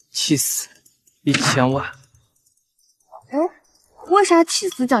气死1000万。为啥气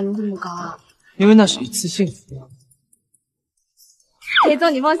死奖金这么高啊？因为那是一次性的。裴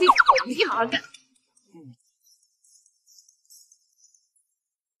总，你放心，我一定好好干。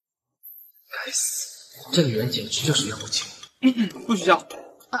该死，这女人简直就是要不起。不许笑！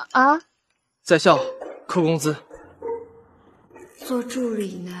再笑扣工资。做助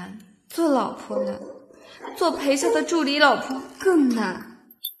理难，做老婆难，做裴家的助理老婆更难。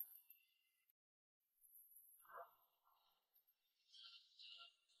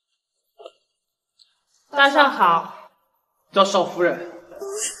大上好，叫少夫人。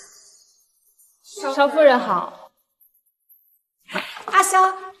少夫人好。阿萧，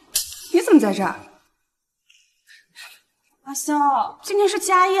你怎么在这儿？阿萧，今天是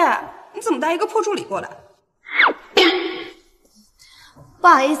家宴，你怎么带一个破助理过来？不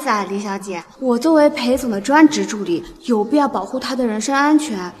好意思啊，李小姐，我作为裴总的专职助理，有必要保护他的人身安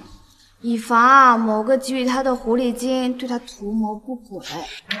全，以防某个给予他的狐狸精对他图谋不轨。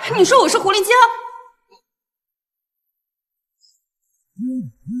你说我是狐狸精？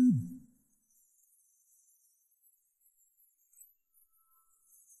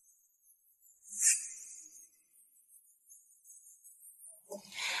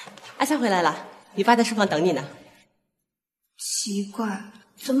阿香回来了，你爸在书房等你呢。奇怪，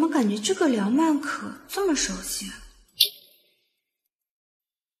怎么感觉这个梁曼可这么熟悉啊？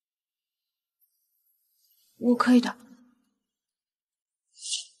我可以的。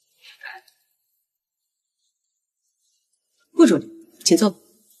顾主，请坐。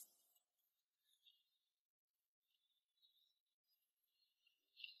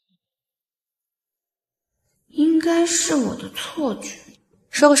应该是我的错觉。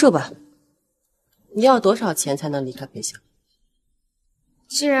说个数吧，你要多少钱才能离开裴香？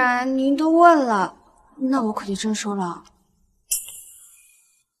既然您都问了，那我可就真说了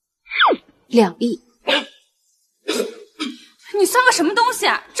，2亿。你算个什么东西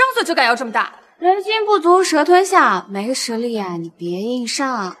啊？张嘴就敢要这么大！人心不足蛇吞象，没实力啊，你别硬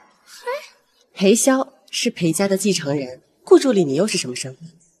上。裴潇是裴家的继承人，顾助理你又是什么身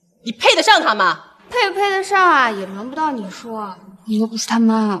份？你配得上他吗？配不配得上啊，也轮不到你说，你又不是他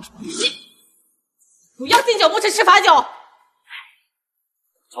妈。不要敬酒不吃吃罚酒。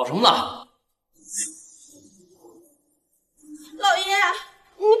吵什么呢？老爷，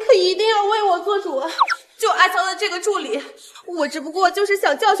你可一定要为我做主啊！就阿娇的这个助理，我只不过就是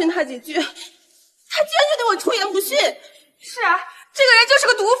想教训他几句，他居然就对我出言不逊。是啊，这个人就是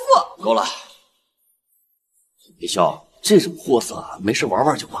个毒妇。够了，李潇，这种货色没事玩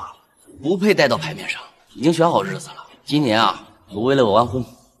玩就罢了，不配带到牌面上。已经选好日子了，今年啊，我为了我完婚。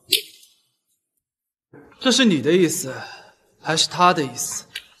这是你的意思，还是他的意思？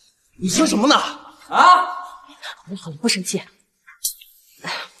你说什么呢？好了，不生气。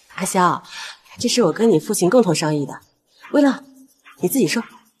阿潇，这是我跟你父亲共同商议的。微乐，你自己说。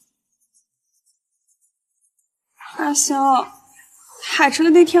阿潇，海城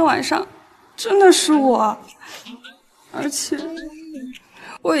的那天晚上真的是我，而且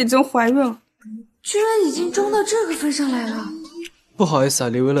我已经怀孕了。居然已经装到这个份上来了。不好意思啊，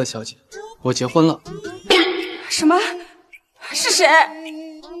李薇乐小姐，我结婚了。什么？是谁？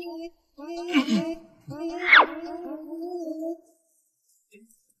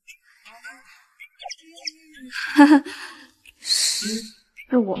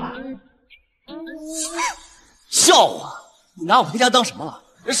是我。笑话！你拿我裴家当什么了？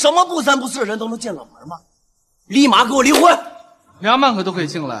什么不三不四的人都能进老门吗？立马给我离婚！梁曼可都可以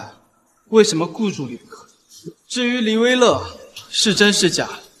进来，为什么顾助理不可以？至于黎薇乐是真是假，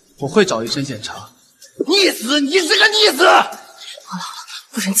我会找医生检查。逆死！你是个逆死！好了好了，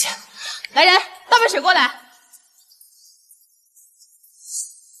不生气。来人，倒杯水过来。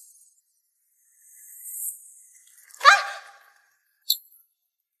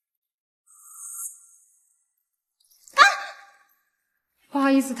不好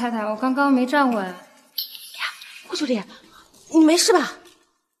意思，太太，我刚刚没站稳。顾助理，你没事吧？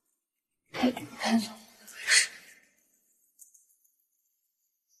裴总，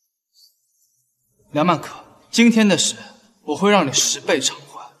梁曼可，今天的事我会让你10倍偿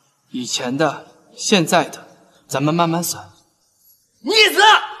还，以前的、现在的，咱们慢慢算。逆子，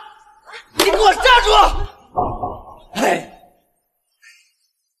你给我站住！嘿，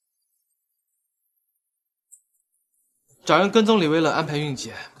找人跟踪李薇乐，安排孕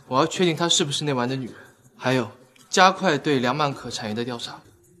检，我要确定她是不是那晚的女人。还有，加快对梁曼可产业的调查。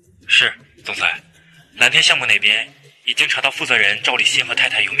是，总裁。蓝天项目那边已经查到负责人赵立新和太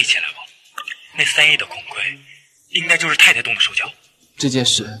太有密切来往，那3亿的空亏，应该就是太太动的手脚。这件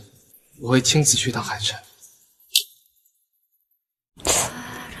事，我会亲自去趟海城。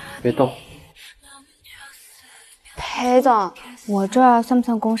别动。裴总，我这算不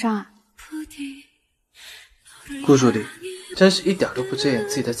算工伤啊？顾助理，真是一点都不遮掩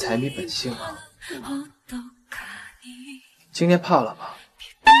自己的财迷本性啊！今天怕了吧？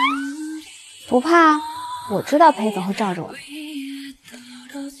不怕，我知道裴总会罩着我。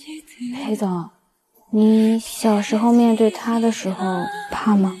裴总，你小时候面对他的时候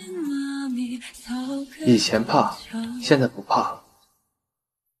怕吗？以前怕，现在不怕了。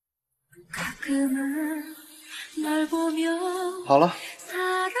好了，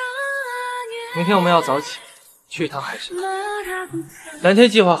明天我们要早起，去一趟海参。蓝天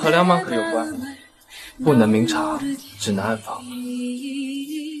计划和梁曼可有关，不能明察，只能暗访。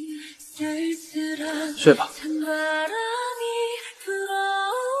睡吧。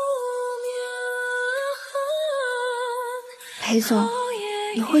裴总，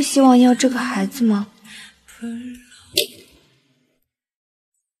你会希望要这个孩子吗？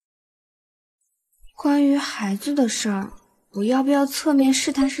关于孩子的事儿，我要不要侧面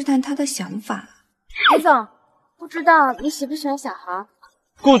试探试探他的想法？裴总，不知道你喜不喜欢小孩？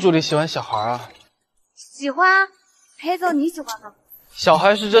顾助理喜欢小孩啊？喜欢啊。裴总，你喜欢吗？小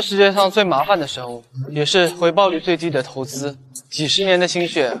孩是这世界上最麻烦的生物，也是回报率最低的投资，几十年的心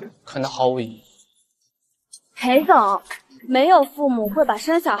血可能毫无意义。裴总，没有父母会把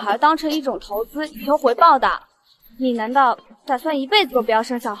生小孩当成一种投资以求回报的。你难道打算一辈子都不要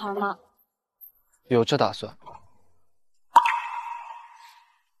生小孩吗？有这打算。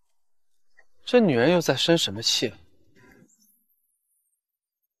这女人又在生什么气？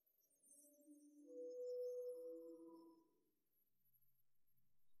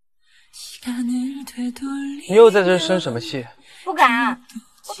你又在这生什么气？不敢，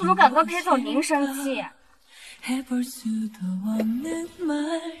我怎么敢跟裴总您生气？裴总，裴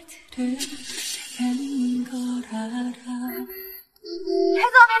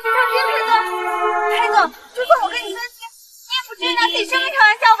总，就算我跟你生气，你也不至于拿自己生命开玩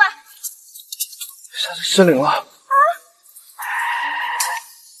笑吧？下次失灵了。啊！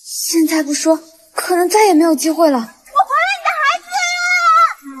现在不说，可能再也没有机会了。我怀了你的孩子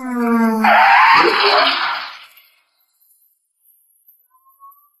啊！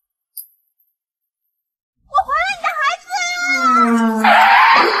我怀了你的孩子啊！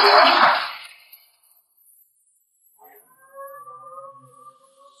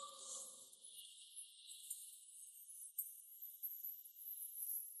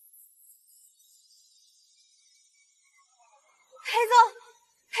裴总，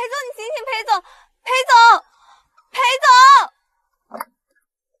裴总，你醒醒，裴总，裴总，裴总！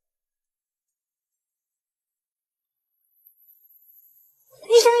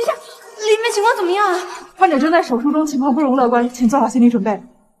医生，里面情况怎么样啊？患者正在手术中，情况不容乐观，请做好心理准备。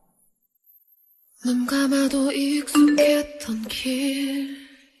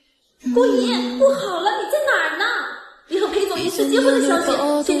郭姨，不好了，你在哪儿呢？你和裴总疑似结婚的消息，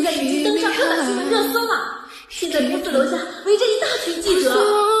现在已经登上各大新闻热搜了。现在公司楼下围着一大群记者。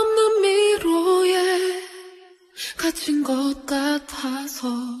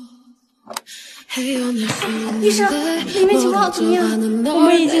医生，里面情况怎么样？我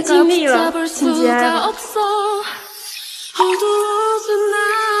们已经尽力了，请节哀吧。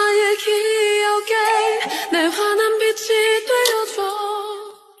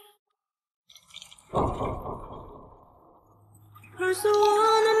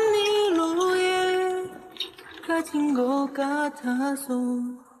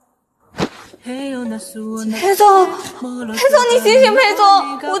裴总，裴总，你醒醒，裴总，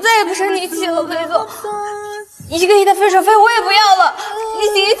我再也不生你气了，裴总。1个亿的分手费我也不要了，你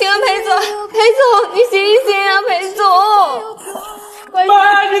醒一醒啊，裴总，裴总，你醒一醒啊，裴总。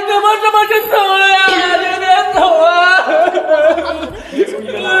妈，你怎么这么真走了呀？你别走啊！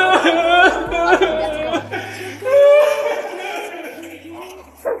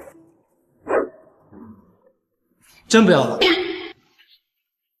真不要了。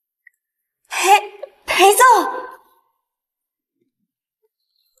裴总，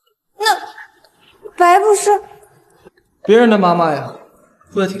那白不是别人的妈妈呀，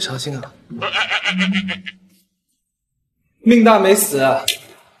哭得挺伤心啊。命大没死，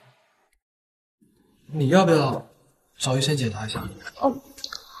你要不要找医生检查一下？哦，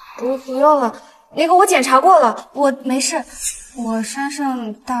不用了，那个我检查过了，我没事，我身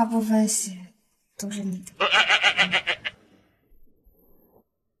上大部分血都是你的。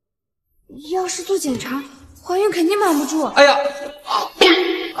要是做检查，怀孕肯定瞒不住。哎呀，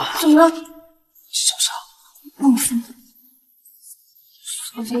怎么了？受伤。弄死，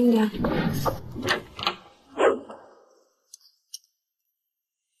小心一点。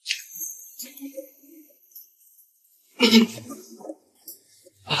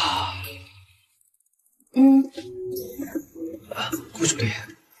顾主任，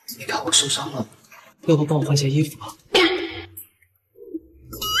你看我受伤了，要不帮我换件衣服吧？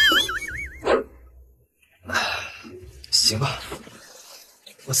行吧，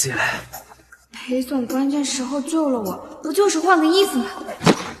我自己来。裴总关键时候救了我，不就是换个衣服吗？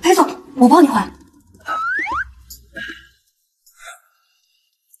裴总，我帮你换。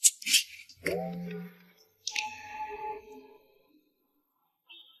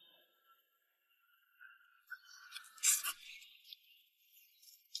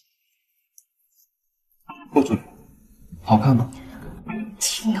顾助理，好看吗？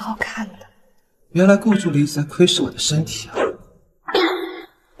挺好看的。原来顾助理在窥视我的身体啊！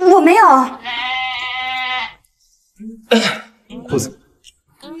我没有。裤子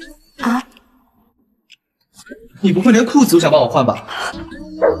啊？你不会连裤子都想帮我换吧？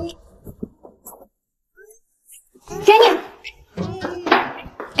给你。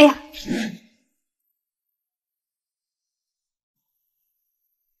哎呀！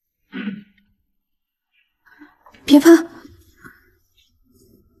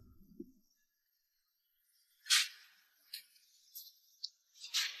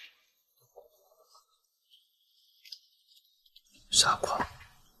傻瓜，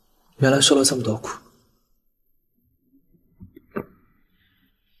原来受了这么多苦。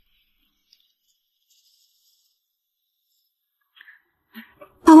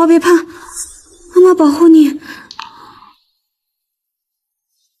宝宝别怕，妈妈保护你。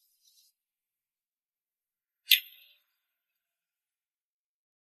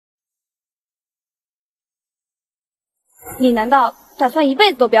你难道打算一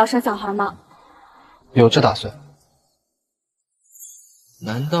辈子都不要生小孩吗？有这打算？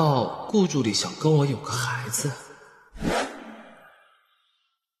难道顾助理想跟我有个孩子？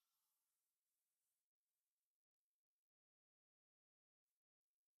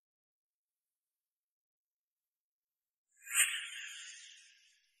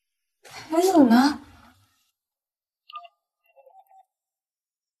裴总呢？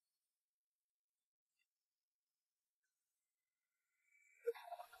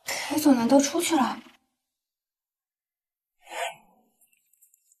裴总难道出去了？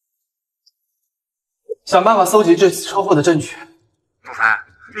想办法搜集这次车祸的证据。总裁，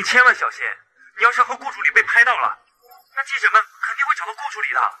你千万小心，你要是和顾助理被拍到了，那记者们肯定会找到顾助理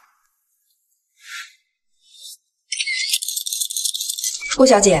的。顾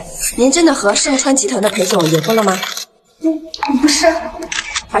小姐，您真的和盛川集团的裴总离婚了吗？不是，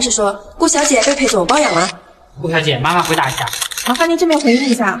还是说顾小姐被裴总包养了？顾小姐，妈妈回答一下。麻烦您这边回应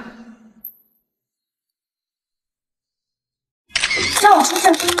一下。让我出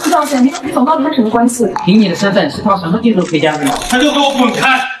现，顾小姐，你和裴总到底是什么关系？凭你的身份，是靠什么地都可以加入？他就给我滚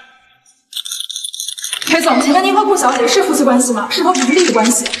开！裴总，请问您和顾小姐是夫妻关系吗？是否只是利益关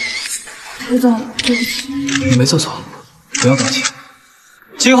系？裴总，对不起，你没做错，不要道歉。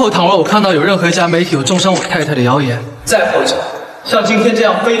今后倘若我看到有任何一家媒体有重伤我太太的谣言，再或者像今天这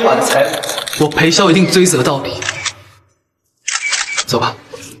样非法的采访，我裴潇一定追责到底。走吧，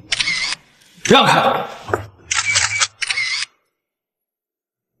让开！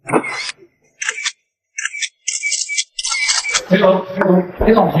裴总，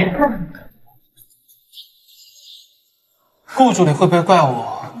顾助理会不会怪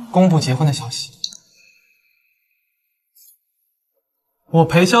我公布结婚的消息？我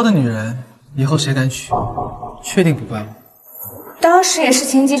裴潇的女人，以后谁敢娶，确定不怪我。当时也是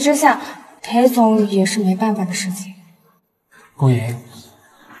情急之下，裴总也是没办法的事情。顾莹，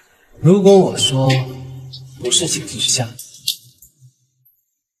如果我说不是情急之下，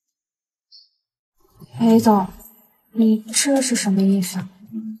裴总，你这是什么意思？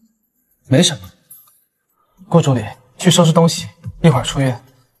没什么。顾助理，去收拾东西，一会儿出院。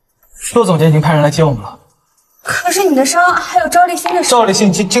骆总监已经派人来接我们了。可是你的伤还有赵立新的伤，赵立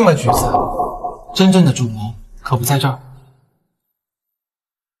新进了局子，真正的主谋可不在这儿。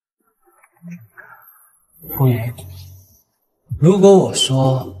顾莹，如果我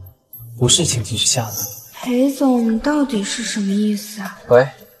说不是情急之下呢？裴总到底是什么意思啊？喂，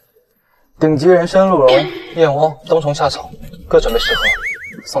顶级人参鹿茸、燕窝、冬虫夏草各准备适合，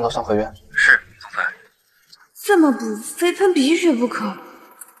送到上回院。是，总裁。这么补，非喷鼻血不可。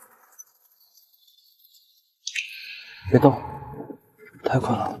别动，太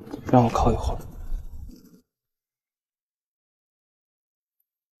困了，让我靠一会儿。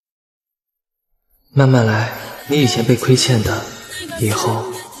慢慢来，你以前被亏欠的，以后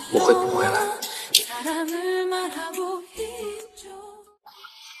我会补回来。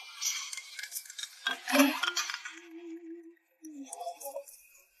喂，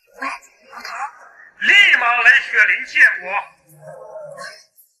老头，立马来雪林见我。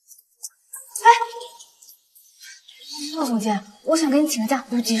骆总监，我想跟你请个假，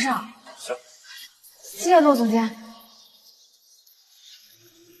有急事啊。行，谢谢骆总监。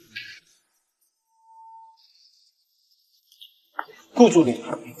顾助理，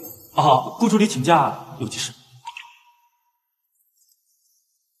顾助理请假有急事。总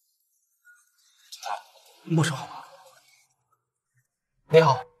裁，陌生号码。你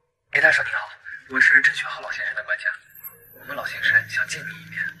好，裴大叔你好，我是郑学浩老先生的管家，我们老先生想见你一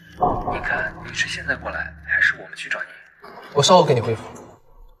面，您看您是现在过来，还是我们去找您？我稍后给你回复。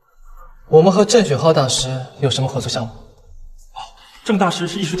我们和郑雪浩大师有什么合作项目？郑大师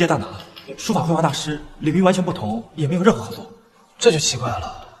是艺术界大拿，书法绘画大师，领域完全不同，也没有任何合作。这就奇怪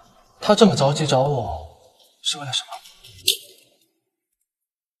了，他这么着急找我，是为了什么？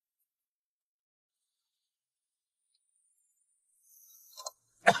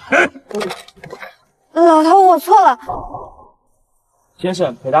老头，我错了。先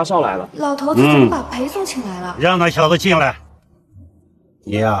生，裴大少来了。老头子怎么把裴总请来了？让那小子进来。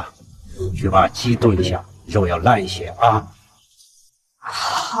你呀，去把鸡炖一下，肉要烂一些啊。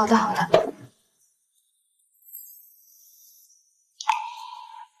好的，好的。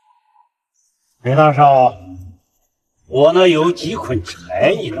裴大少，我那有几捆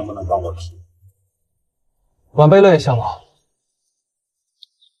柴，你能不能帮我劈？晚辈乐意效劳。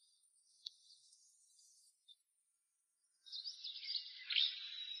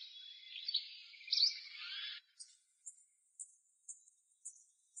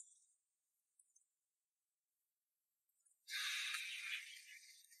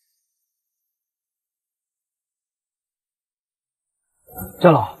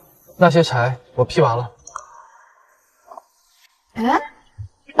长老，那些柴我劈完了。哎，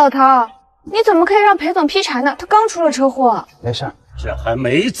老头，你怎么可以让裴总劈柴呢？他刚出了车祸。没事，这还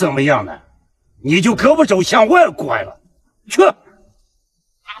没怎么样呢，你就胳膊肘向外拐了。去，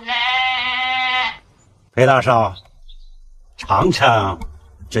裴大少，尝尝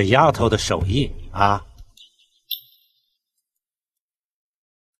这丫头的手艺啊！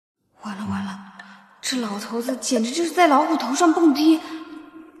完了完了，这老头子简直就是在老虎头上蹦迪。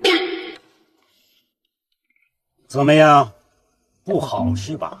怎么样？不好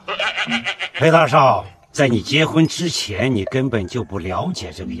是吧？裴大少，在你结婚之前，你根本就不了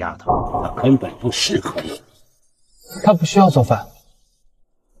解这个丫头，她根本不适合你。她不需要做饭，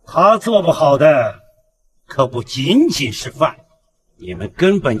她做不好的可不仅仅是饭，你们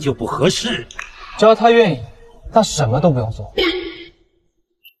根本就不合适。只要她愿意，她什么都不用做。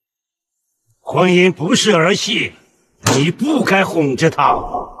婚姻不是儿戏，你不该哄着她。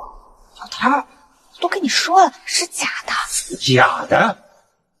老头儿，都跟你说了，是假的。假的？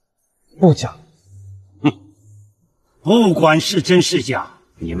不假。不管是真是假，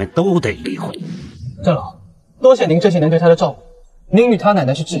你们都得离婚。长老，多谢您这些年对她的照顾。您与她奶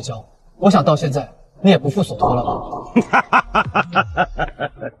奶是至交，我想到现在你也不负所托了吧？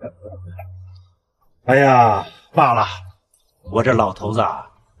哎呀，罢了，我这老头子啊，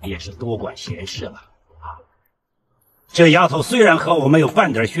也是多管闲事了啊。这丫头虽然和我没有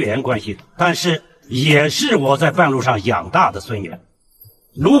半点血缘关系，但是也是我在半路上养大的孙女。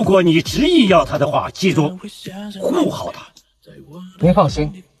如果你执意要她的话，记住护好她。您放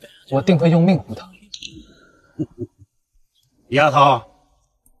心，我定会用命护她。丫头，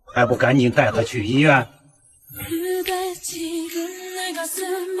还不赶紧带她去医院？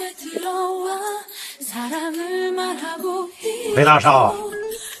裴大少，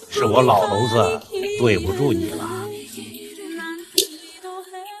是我老头子对不住你了。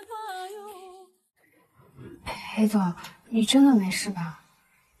裴总，你真的没事吧？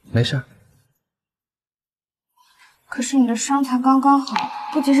没事。可是你的伤才刚刚好，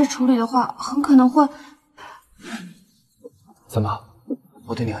不及时处理的话，很可能会……怎么？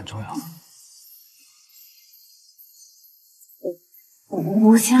我对你很重要。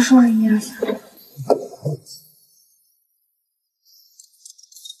我先说1、2、3。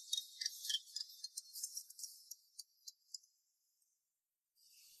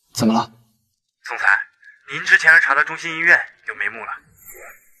怎么了？总裁，您之前查的中心医院有眉目了。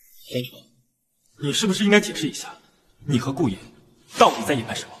严楚，你是不是应该解释一下，你和顾言到底在隐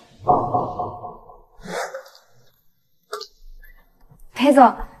瞒什么？裴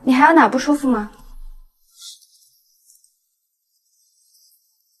总，你还有哪不舒服吗？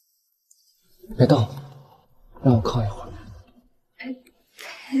别动，让我靠一会儿。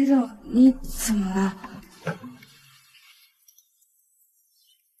裴总，你怎么了？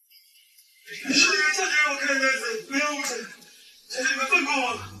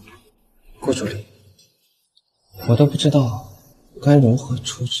顾助理，我都不知道该如何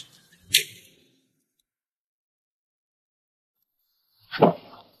处置。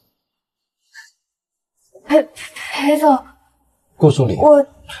裴总，顾助理，我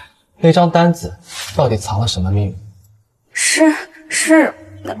那张单子到底藏了什么秘密？是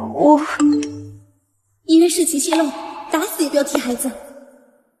我，因为事情泄露，打死也不要提孩子。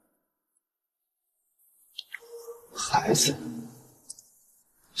孩子？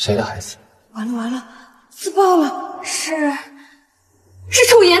谁的孩子？完了完了，自爆了，是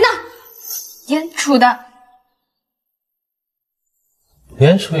楚言的，严楚的。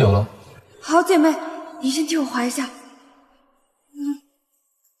严楚有了。好姐妹，你先替我怀一下。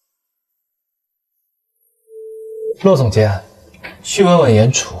骆总监，去问问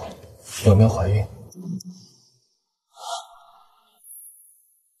严楚有没有怀孕。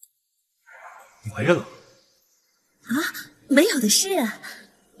你怀孕了？啊，没有的事。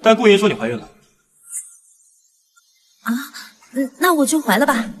但顾言说你怀孕了。啊，那我就怀了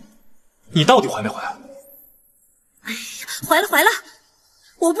吧。你到底怀没怀？哎呀，怀了怀了。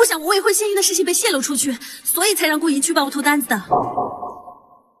我不想我未婚先孕的事情被泄露出去，所以才让顾言去帮我偷单子的。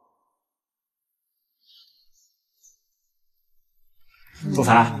总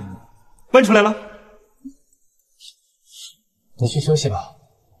裁，问出来了。你去休息吧，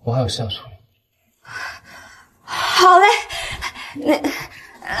我还有事要处理。好。好嘞，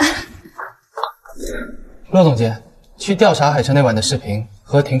骆总监，去调查海城那晚的视频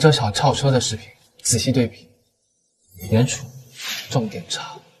和停车场超车的视频，仔细对比，严处，重点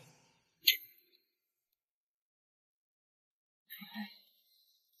查。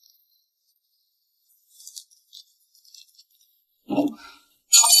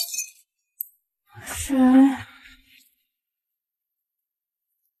是。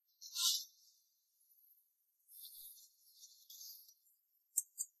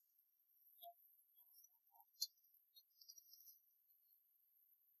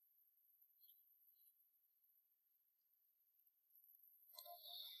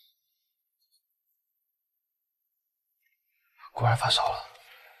果然发烧了，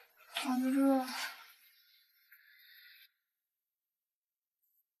好热。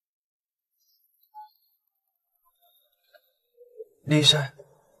李医生，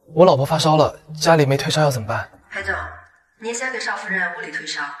我老婆发烧了，家里没退烧药怎么办？裴总，您先给邵夫人物理退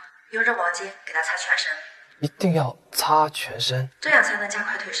烧，用热毛巾给她擦全身，一定要擦全身，这样才能加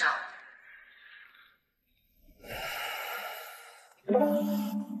快退烧。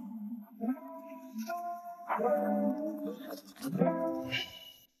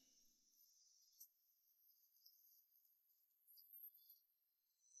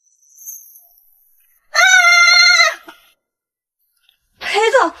裴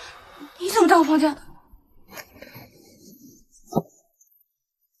总，你怎么在我房间？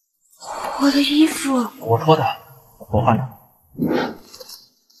我的衣服，我脱的，我换的。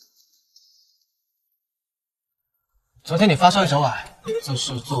昨天你发烧一整晚，这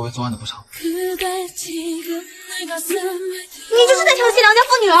是作为作案的补偿。你就是在调戏良家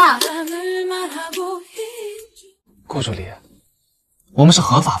妇女啊！顾助理，我们是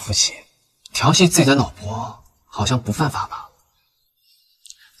合法夫妻，调戏自己的老婆好像不犯法吧？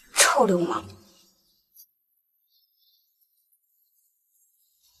臭流氓！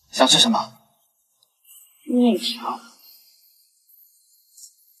想吃什么？面条。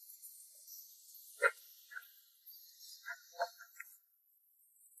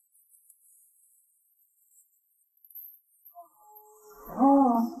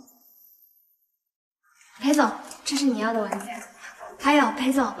哦，裴总，这是你要的文件。还有，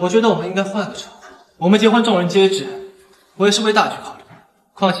裴总，我觉得我们应该换个称呼。我们结婚众人皆知，我也是为大局考虑。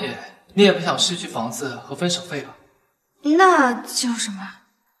况且你也不想失去房子和分手费吧？那叫什么？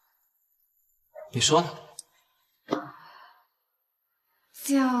你说呢？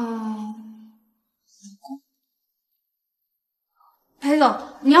叫裴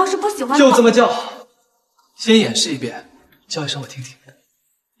总，你要是不喜欢就这么叫，先演示一遍，叫一声我听听。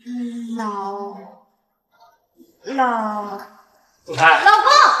总裁，老公。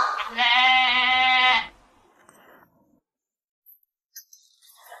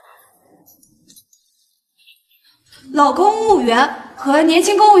老公务员和年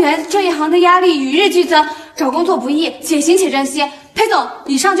轻公务员这一行的压力与日俱增，找工作不易，且行且珍惜。裴总，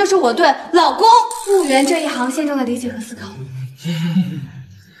以上就是我对老公务员这一行现状的理解和思考。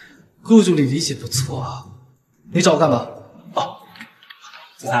顾助理理解不错啊，你找我干嘛？哦，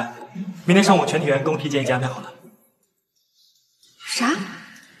总裁，明天上午全体员工体检已经安排好了。啥？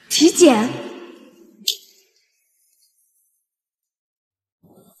体检？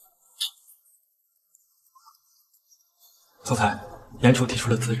总裁，严处提出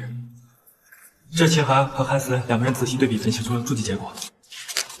了自认，这齐涵和汉斯两个人仔细对比分析出了注记结果，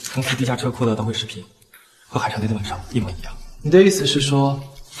公司地下车库的灯会视频和海城那天晚上一模一样。你的意思是说，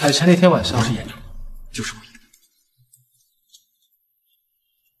海城那天晚上不是严处，就是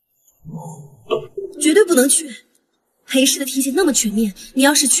我。绝对不能去！裴氏的体检那么全面，你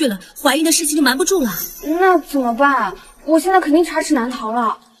要是去了，怀孕的事情就瞒不住了。那怎么办？我现在肯定插翅难逃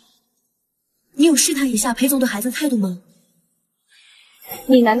了。你有试探一下裴总对孩子的态度吗？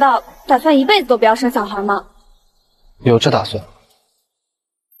你难道打算一辈子都不要生小孩吗？有这打算。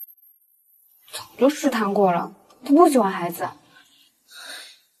早就试探过了，他不喜欢孩子。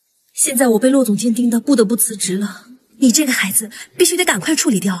现在我被骆总监盯到，不得不辞职了。你这个孩子必须得赶快处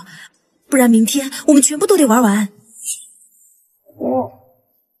理掉，不然明天我们全部都得玩完。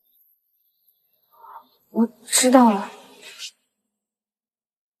我知道了。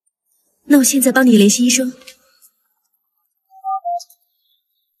那我现在帮你联系医生。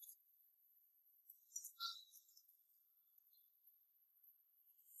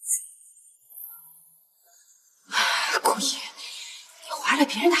顾烨，你怀了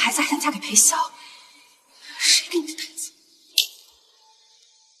别人的孩子还想嫁给裴潇，谁给你的胆子？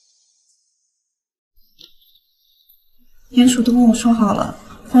严楚都跟我说好了，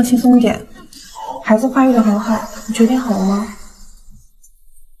放轻松点。孩子发育的很好，你决定好了吗？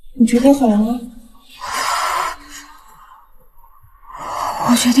你决定好了吗？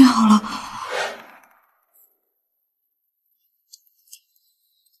决定好了。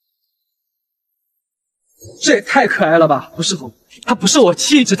这也太可爱了吧！不是我，她不是我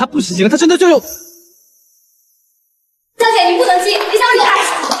气质，她不行，她真的就有。江姐，你不能气，你想走？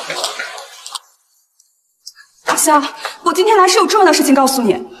阿潇，我今天来是有重要的事情告诉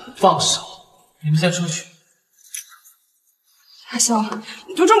你。放手，你们先出去。阿潇，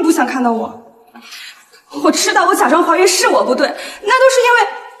你就这么不想看到我？我知道我假装怀孕是我不对，那都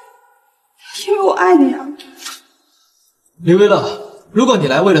是因为我爱你啊。李薇乐，如果你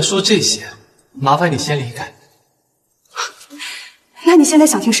来为了说这些，麻烦你先离开。那你现在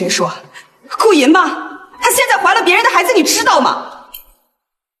想听谁说？顾银吗？她现在怀了别人的孩子，你知道吗？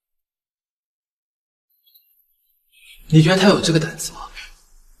你觉得她有这个胆子吗？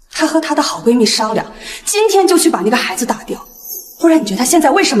她和她的好闺蜜商量，今天就去把那个孩子打掉。不然你觉得她现在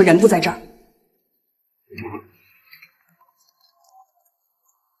为什么人不在这儿？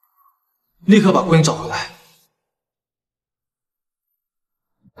立刻把顾银找回来。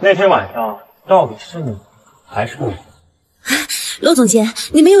那天晚上到底是你还是我？陆总监，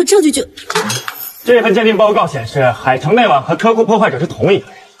你没有证据就……这份鉴定报告显示，海城那晚和车库破坏者是同一个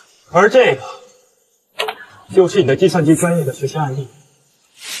人，而这个就是你的计算机专业的学习案例，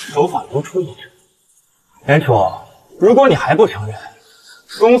手法如出一辙。严楚，如果你还不承认，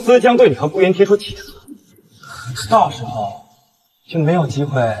公司将对你和顾云提出起诉，到时候就没有机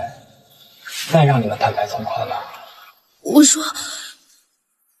会再让你们坦白从宽了。我说，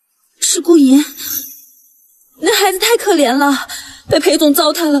是顾银，那孩子太可怜了，被裴总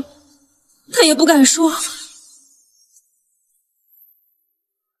糟蹋了，他也不敢说。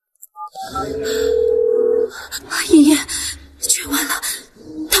妍妍，全完了，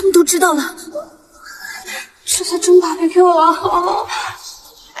他们都知道了。这才真把 PQ 了。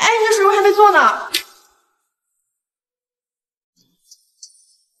哎，你的水果还没做呢。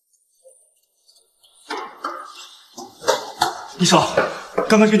一少，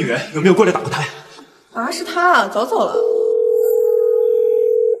刚刚这个女人有没有过来打过胎？啊，是她，早走了。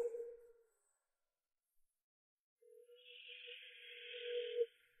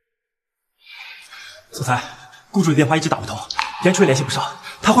总裁，雇主的电话一直打不通，严楚也联系不上，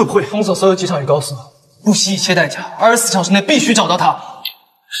他会不会封锁所有机场与高速，不惜一切代价，24小时内必须找到他。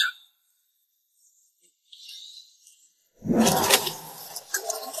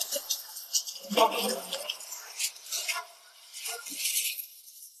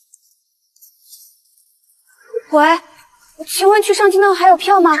喂，请问去上京的还有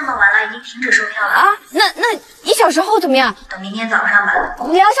票吗？上网完了，已经停止售票了。啊，那1小时后怎么样？等明天早上吧。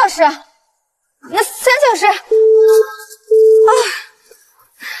2小时，那3小时。啊！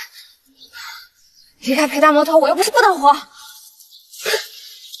离开裴大魔头，我又不是不能活。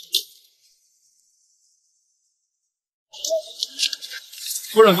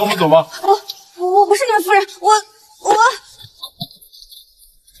夫人，跟我们走吧。我不是你们夫人，我。啊！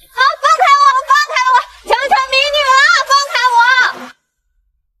放开我！放开我！强抢民女了！放开我！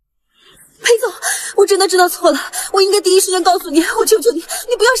裴总，我真的知道错了，我应该第一时间告诉你，我求求你，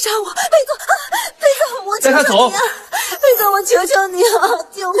你不要杀我，裴总，裴总，我求求你啊，裴总，我求求你啊，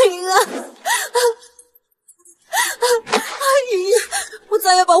救命啊！莹莹，我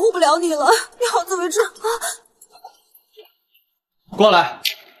再也保护不了你了，你好自为之啊！过来。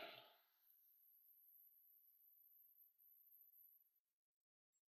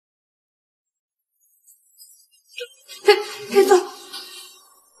裴总，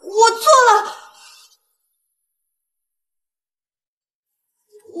我错了。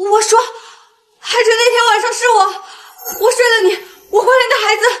我说，海晨那天晚上是我睡了你，我怀了你的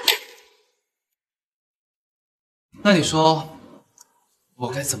孩子。那你说，我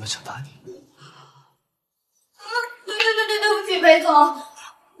该怎么惩罚你？对不起，裴总，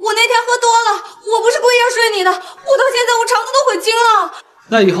我那天喝多了，我不是故意要睡你的，我到现在我肠子都悔青了。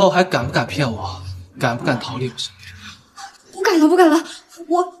那以后还敢不敢骗我？敢不敢逃离我身边？不敢了，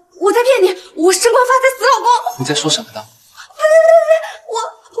我在骗你，我升官发财死老公。你在说什么呢？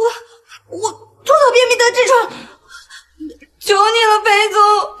我多头便秘得痔疮，求你了，裴总，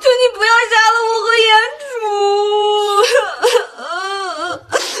求你不要杀了我和严楚。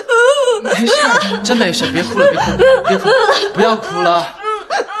没事，真没事，别哭了，别哭，不要哭了。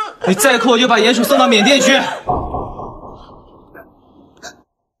你再哭，我就把严楚送到缅甸去。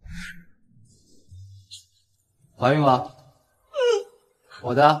怀孕了？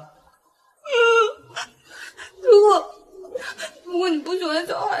我的。如果你不喜欢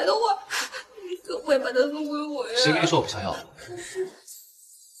小孩的话，你可不可以把他送归我呀？谁跟你说我不想要？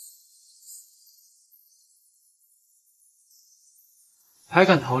还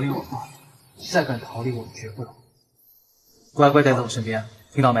敢逃离我吗？再敢逃离我，绝不饶。乖乖待在我身边，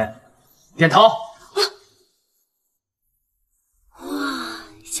听到没？点头。哇，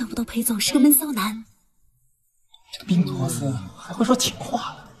想不到裴总是个闷骚男。这个冰坨子还会说情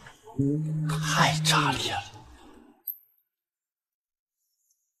话了，太炸裂了。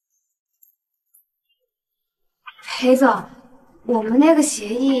裴总，我们那个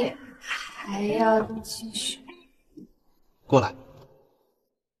协议还要继续。过来。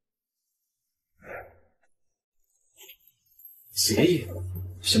协议？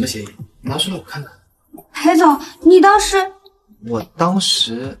什么协议？拿出来我看看。裴总，你当时……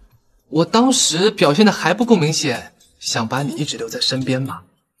我当时表现的还不够明显，想把你一直留在身边嘛。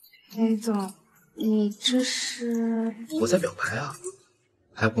裴总，你这是……我在表白啊，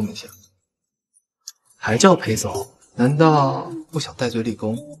还不明显？还叫裴总？难道不想戴罪立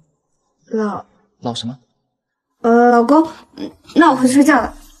功？老什么？老公，那我回去睡觉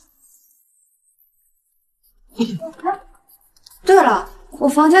了。对了，我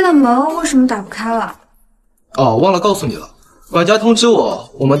房间的门为什么打不开了？哦，忘了告诉你了，管家通知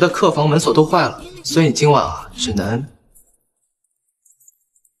我们的客房门锁都坏了，所以你今晚啊只能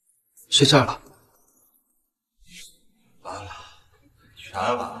睡这儿了。完了，全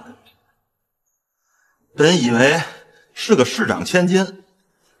完了。本以为是个市长千金，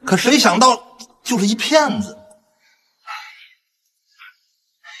可谁想到就是一骗子。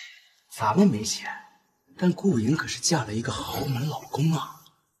咱们没钱，但顾莹可是嫁了一个豪门老公啊。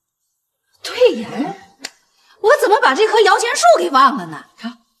对呀，我怎么把这棵摇钱树给忘了呢？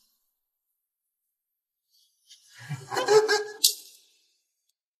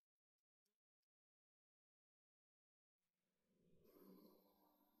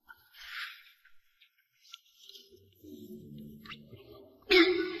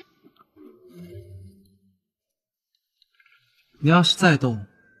你要是再动，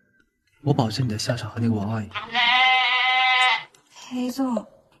我保证你的下场和那个娃娃一样。裴总，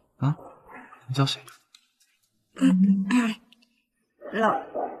啊？你叫谁？老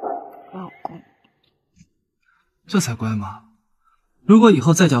公，这才乖嘛！如果以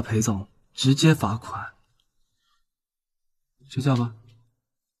后再叫裴总，直接罚款。睡觉吧。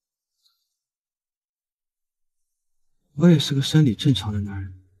我也是个生理正常的男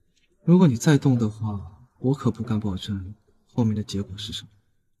人，如果你再动的话，我可不敢保证后面的结果是什么。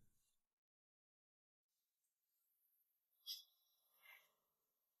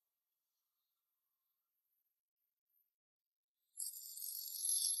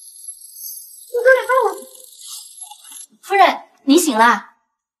夫人，您醒了？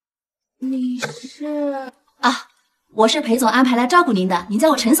你是啊，我是裴总安排来照顾您的，您叫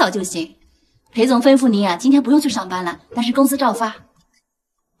我陈嫂就行。裴总吩咐您啊，今天不用去上班了，但是工资照发。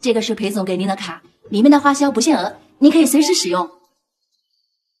这个是裴总给您的卡，里面的花销不限额，您可以随时使用。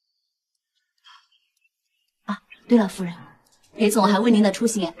啊，对了，夫人，裴总还为您的出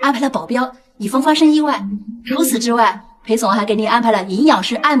行安排了保镖，以防发生意外。除此之外，裴总还给您安排了营养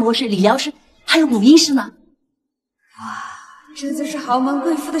师、按摩师、理疗师，还有母婴师呢。这就是豪门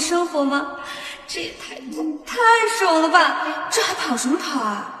贵妇的生活吗？这也太爽了吧！这还跑什么跑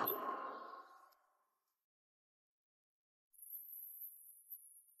啊？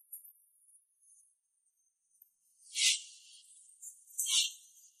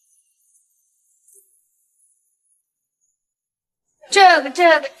这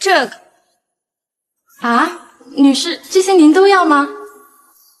个啊，女士，这些您都要吗？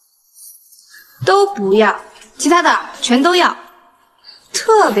都不要，其他的全都要，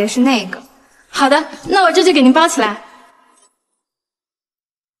特别是那个。好的，那我这就给您包起来。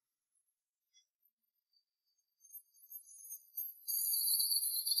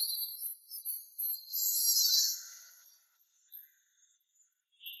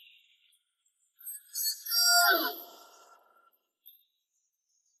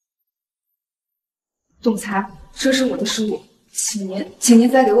总裁，这是我的失误，请您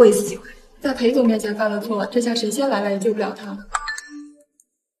再给我一次机会。在裴总面前犯了错，这下谁先来了也救不了他了。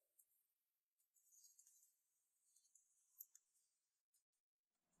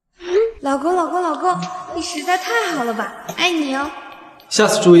老公，你实在太好了吧，爱你哦。下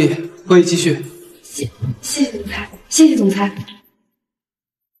次注意，会议继续。谢谢总裁，谢谢总裁。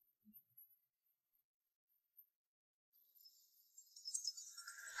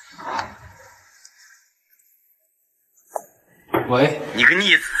喂，你个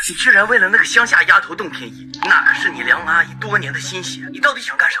逆子，你居然为了那个乡下丫头动天意，那可是你梁阿姨多年的心血，你到底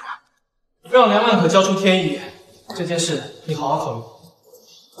想干什么？让梁万可交出天意，这件事你好好考虑。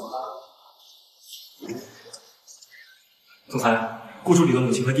总裁，顾助理的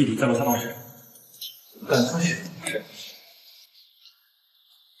母亲和弟弟在楼下闹事，赶出去。是。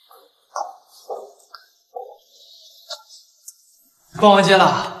逛完街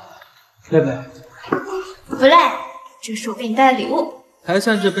了，累不累？不累，这是我给你带的礼物。还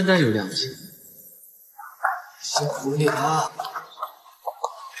算这笨蛋有良心，辛苦你了。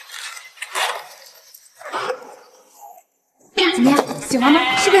怎么样，喜欢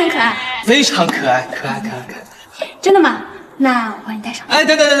吗？是不是很可爱？非常可爱，可爱。真的吗？那我帮你带上。哎，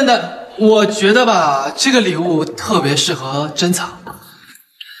等，我觉得吧，这个礼物特别适合珍藏。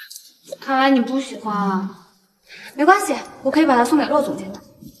看来你不喜欢啊。没关系，我可以把它送给骆总监的。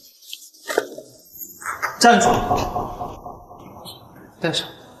站住！带上。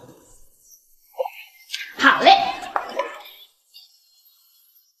好嘞。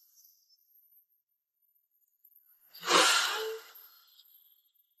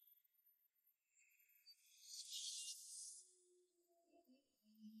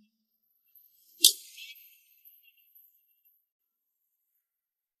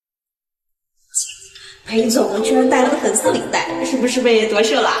裴总居然带了个粉色领带，是不是被夺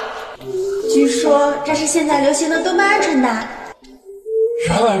舍了？据说这是现在流行的动漫安穿搭。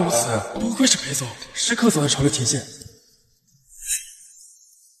原来如此，不愧是裴总，时刻走在潮流前线。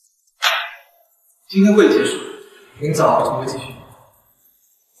今天会议结束，明早我们会继续。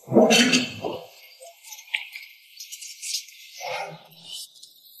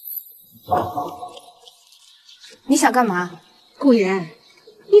你想干嘛？顾言，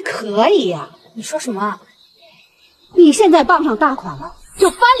你可以呀。你说什么？你现在傍上大款了，就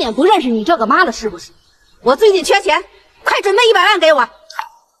翻脸不认识你这个妈了，是不是？我最近缺钱，快准备100万给我。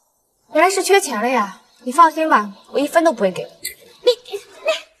原来是缺钱了呀！你放心吧，我1分都不会给。你，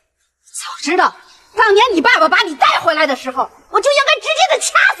早知道当年你爸爸把你带回来的时候，我就应该直接的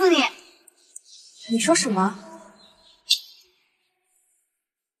掐死你。你说什么？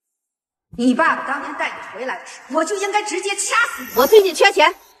你爸爸当年带你回来的时候，我就应该直接掐死你。我最近缺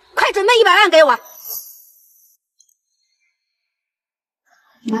钱，快准备100万给我。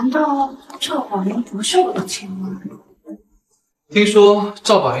难道赵宝云不是我的亲妈？听说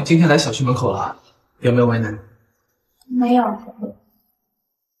赵宝云今天来小区门口了，有没有为难？没有。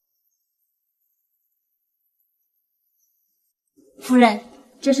夫人，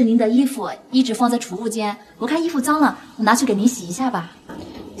这是您的衣服，一直放在储物间。我看衣服脏了，我拿去给您洗一下吧。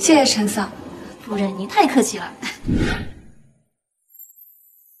谢谢陈嫂。夫人，您太客气了。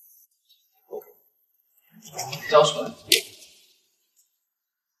交出来。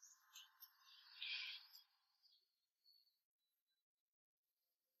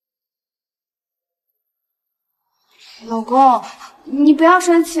老公，你不要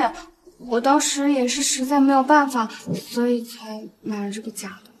生气，我当时也是实在没有办法，所以才买了这个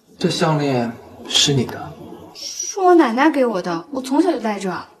假的。这项链是你的？是我奶奶给我的，我从小就戴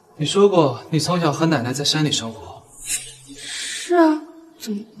着。你说过你从小和奶奶在山里生活。是啊，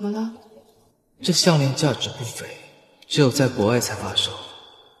怎么了？这项链价值不菲，只有在国外才发售。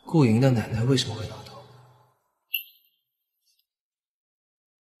顾莹的奶奶为什么会拿到？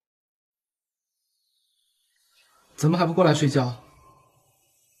怎么还不过来睡觉？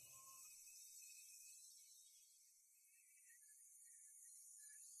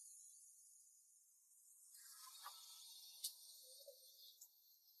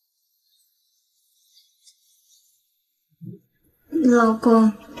老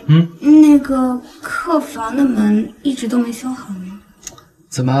公，那个客房的门一直都没修好吗？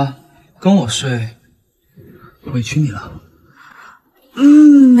怎么跟我睡委屈你了？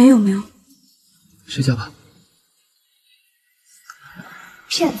没有。睡觉吧。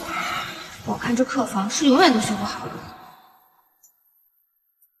骗子！我看这客房是永远都修不好的。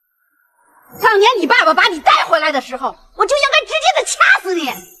当年你爸爸把你带回来的时候，我就应该直接的掐死你。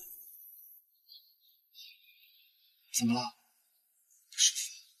怎么了？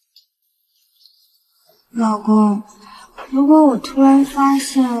老公，如果我突然发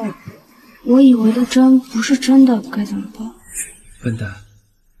现我以为的真不是真的，该怎么办？笨蛋，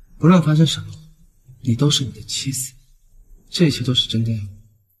不论发生什么，你都是你的妻子，这一切都是真的呀。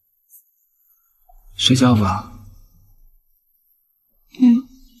睡觉吧。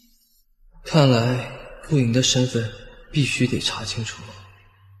看来顾莹的身份必须得查清楚。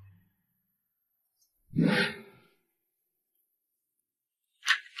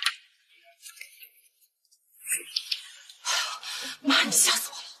妈，你吓死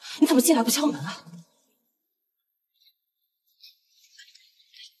我了！你怎么进来不敲门啊？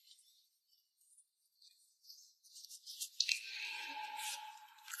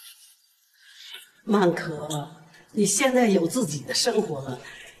曼可，你现在有自己的生活了，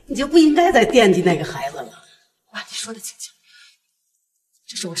你就不应该再惦记那个孩子了。妈，你说的轻轻，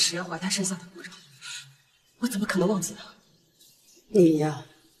这是我10月怀胎生下的骨肉，我怎么可能忘记呢？你呀，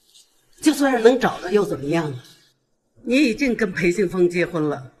就算是能找着又怎么样啊？你已经跟裴行峰结婚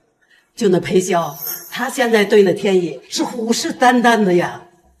了，就那裴潇，他现在对那天意是虎视眈眈的呀。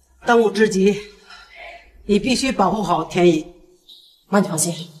当务之急，你必须保护好天意。妈，你放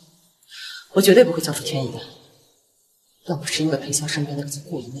心，我绝对不会交出天意的。要不是因为裴潇身边那个叫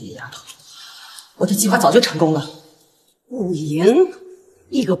顾莹的野丫头，我的计划早就成功了。顾莹，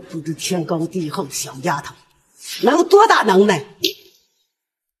一个不知天高地厚小丫头，能有多大能耐？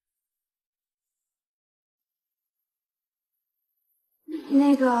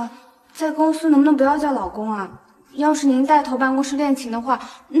那个，在公司能不能不要叫老公啊？要是您带头办公室恋情的话，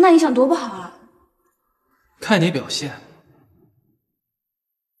那影响多不好啊！看你表现。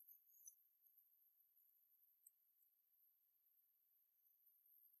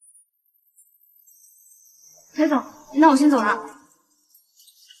裴总，那我先走了。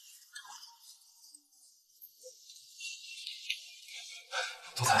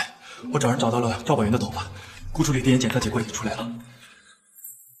总裁，我找人找到了赵宝元的头发，顾助理DNA检测结果已经出来了。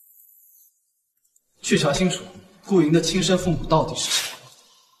去查清楚顾莹的亲生父母到底是谁。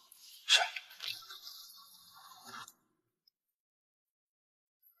是。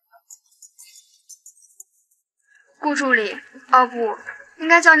顾助理，哦不，应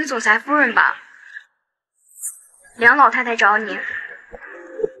该叫你总裁夫人吧。梁老太太找你。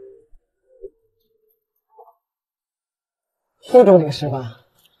顾助理是吧？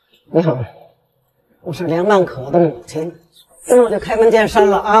你好，我是梁曼可的母亲，那我就开门见山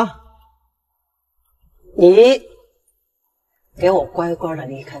了啊！你给我乖乖的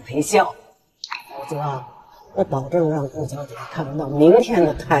离开裴笑，否则我保证让顾小姐看不到明天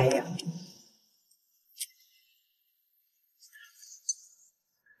的太阳。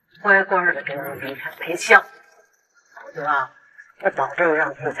乖乖的给我离开裴笑，否则我保证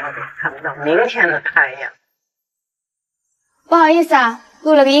让顾小姐看不到明天的太阳。不好意思啊，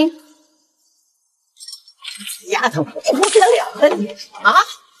录了个音。丫头，你不得了了你啊！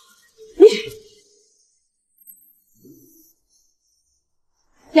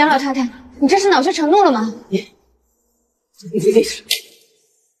梁老太太，你这是恼羞成怒了吗？你这是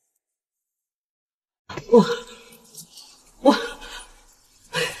我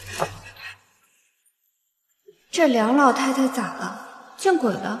这梁老太太咋了？见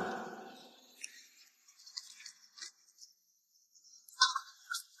鬼了！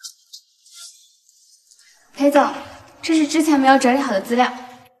裴总，这是之前没有整理好的资料。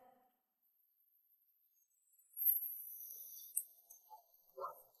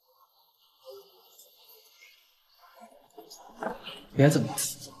脸怎么了？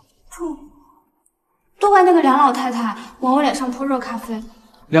都怪那个梁老太太往我脸上泼热咖啡。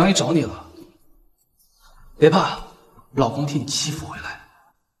梁姨找你了，别怕，老公替你欺负回来。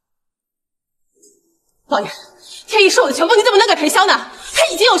老爷，天意是我的全部，你怎么能给裴潇呢？他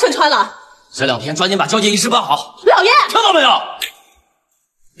已经有顺川了。这2天抓紧把交接仪式办好。老爷，听到没有？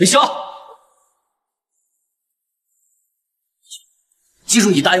裴潇，记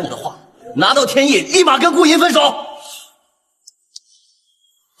住你答应我的话，拿到天意立马跟顾莹分手。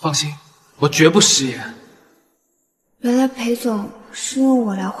放心，我绝不食言。原来裴总是用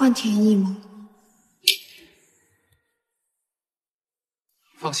我来换天意吗？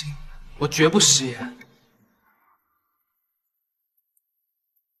放心，我绝不食言。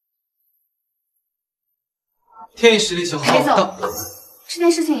天意实力消耗。裴总，这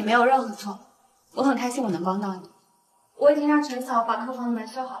件事情你没有任何错，我很开心我能帮到你。我已经让陈嫂把客房的门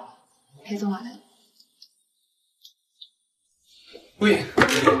修好了，裴总来了。顾莹，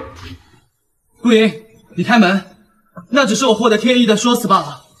顾莹，你开门，那只是我获得天意的说辞罢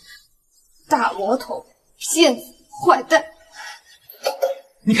了。大魔头，骗子，坏蛋！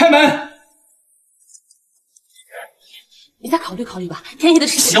你开门！你再考虑考虑吧，天意的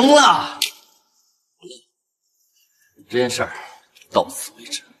事情。行了，这件事儿到此为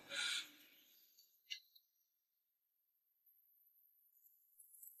止。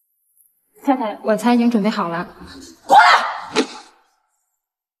太太，晚餐已经准备好了。过来！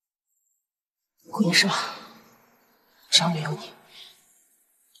顾言是吗？只要没有你，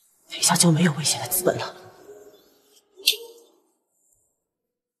裴潇就没有危险的资本了。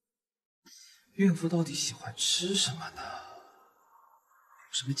孕妇到底喜欢吃什么呢？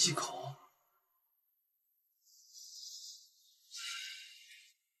有什么忌口？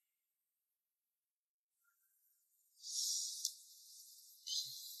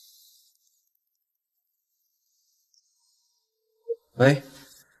喂，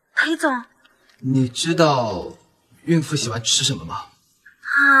裴总，你知道孕妇喜欢吃什么吗？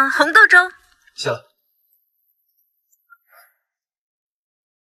红豆粥。谢了。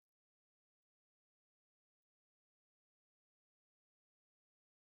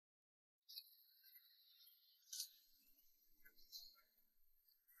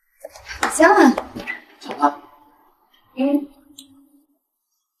香啊！尝尝。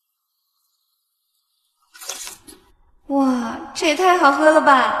哇，这也太好喝了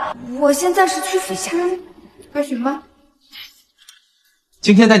吧！我先暂时屈服一下。还行吧。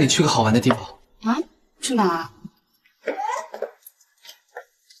今天带你去个好玩的地方。啊？去哪？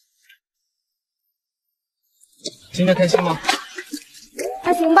今天开心吗？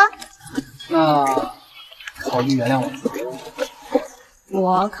还行吧。那考虑原谅我。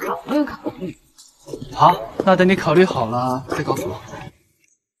我考虑考虑。好，那等你考虑好了再告诉我。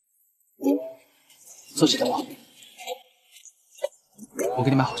坐这等我，我给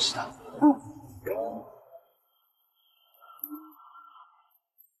你买好吃的。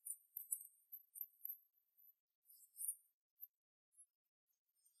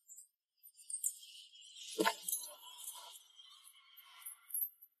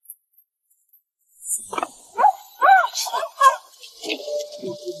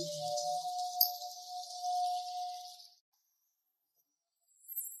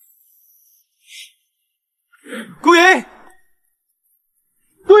顾影，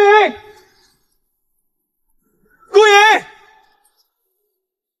顾影，顾影！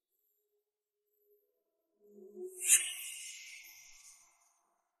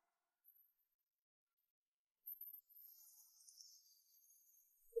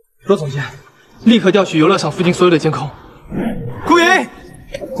罗总监，立刻调取游乐场附近所有的监控。顾影，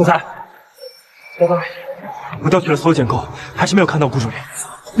总裁，报告，我调取了所有监控，还是没有看到顾助理。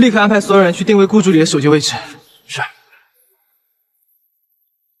立刻安排所有人去定位顾助理的手机位置。是。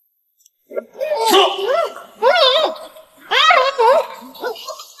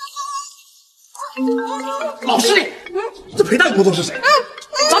老师你，这陪弹工作是谁？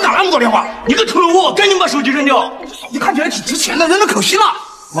咋打那么多电话？你个蠢物，赶紧把手机扔掉！你看起来挺值钱的，扔了可惜了。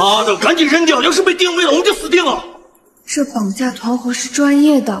妈的，赶紧扔掉！要是被定位了，我们就死定了。这绑架团伙是专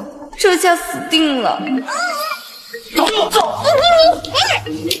业的，这下死定了。走！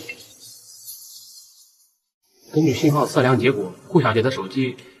根据信号测量结果，顾小姐的手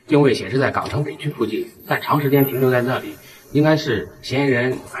机定位显示在港城北区附近，但长时间停留在那里，应该是嫌疑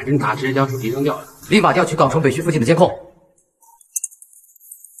人反侦查直接将手机扔掉了。立马调取港城北区附近的监控。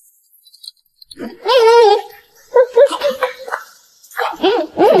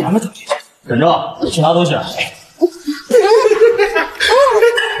咱们等进去，等着，去拿东西。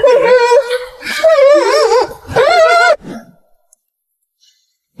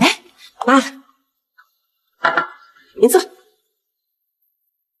妈，您坐。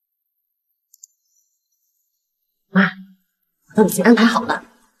妈，我都已经安排好了。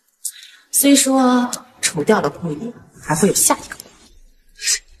虽说除掉了顾影，还会有下一个。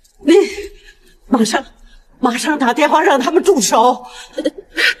你马上打电话让他们住手。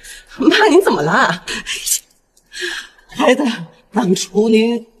妈，你怎么了？孩子当初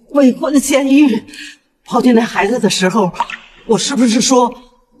你未婚先孕，抛弃那孩子的时候，我是不是说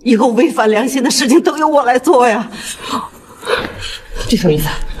以后违反良心的事情都由我来做呀？这什么意思？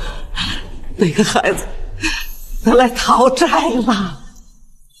那个孩子他来讨债了，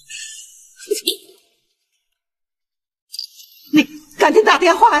你赶紧打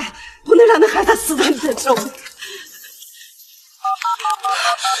电话呀，不能让那孩子死在你的手里。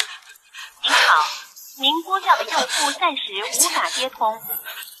您好，您拨叫的用户暂时无法接通。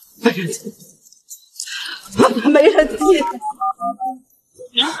没人接。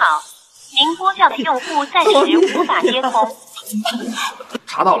您好，您拨叫的用户暂时无法接通。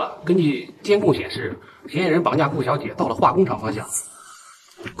查到了，根据监控显示，嫌疑人绑架顾小姐到了化工厂方向。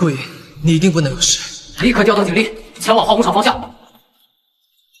顾影，你一定不能有事，立刻调动警力前往化工厂方向。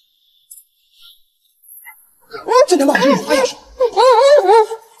这他妈还是有话要说。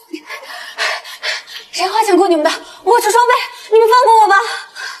谁花钱雇你们的？我出双倍，你们放过我吧！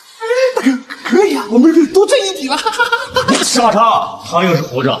大哥，可以啊，我们可以多挣一笔了。傻叉，他要是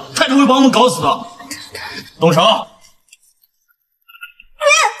活着，太太会把我们搞死的。动手！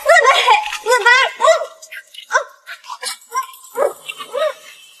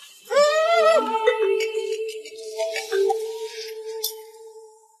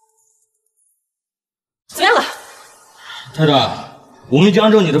怎么样了？太太，我们已经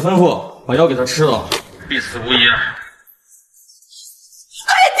按照你的吩咐把药给他吃了，必死无疑。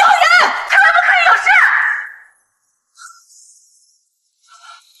快点救人！他们不可以有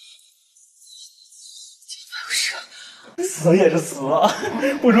事！死也是死了，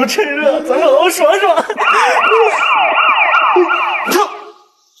不如趁热咱们好好爽爽。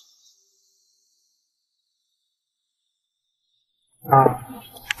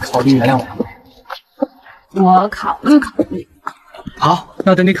考虑原谅我。我考虑考虑。好，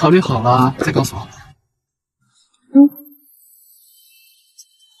那等你考虑好了再告诉我。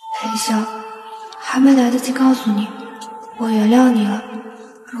裴潇，没来得及告诉你，我原谅你了。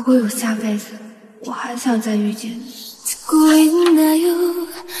如果有下辈子，我还想再遇见你。 顾影，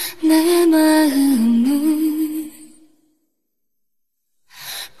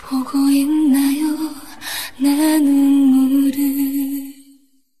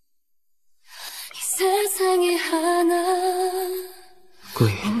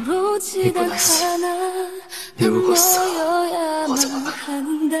你不能死，你如果死了，我怎么办？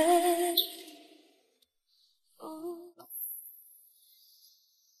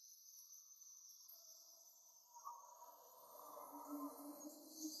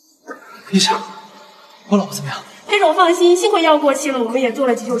医生，我老婆怎么样？裴总放心，幸亏药过期了，我们也做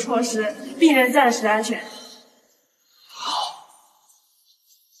了急救措施，病人暂时安全。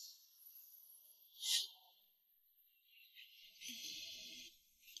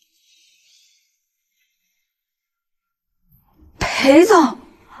 裴总，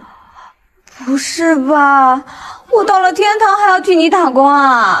不是吧？我到了天堂还要替你打工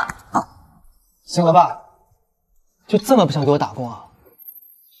啊？行了吧？就这么不想给我打工啊？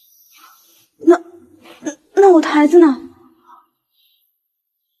那我的孩子呢？孩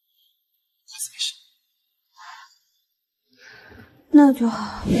子没事。那就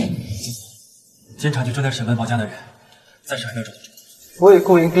好。监察局正在审问保家的人，暂时还没有找到证据。我与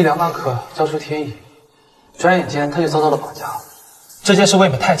顾莹逼梁万可交出天意，转眼间他就遭到了绑架。这件事未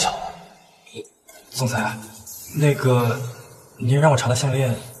免太巧了。总裁，那个您让我查的项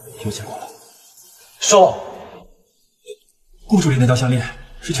链有结果了。说，顾助理那条项链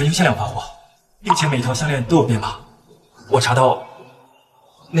是全球限量发货，并且每一条项链都有编码。我查到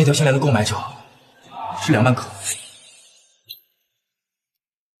那条项链的购买者是梁万可。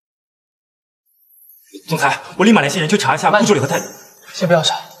总裁，我立马联系人去查一下顾助理和太。先不要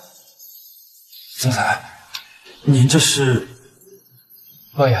查。总裁，您这是？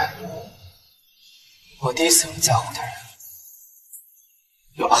洛言，我第一次有了在乎的人，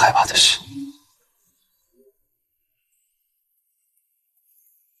有了害怕的事。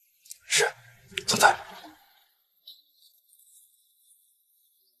是，总裁。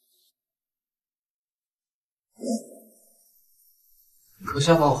可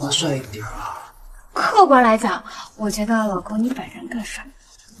是要把我画帅一点啊！客观来讲，我觉得老公你本人更帅。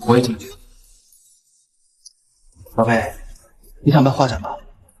我也这么觉得。宝贝，你想办画展吧？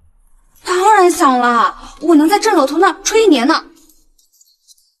当然想了，我能在郑老头那吹1年呢。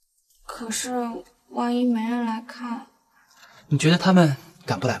可是万一没人来看，你觉得他们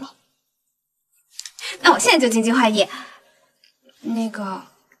敢不来吗？那我现在就经济会议。那个，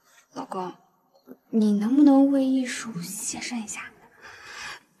老公，你能不能为艺术献身一下？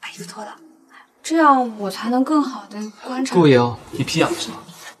把衣服脱了，这样我才能更好的观察。顾莹，你皮痒了是吗？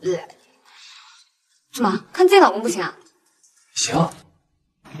怎么看自己老公不行啊？行，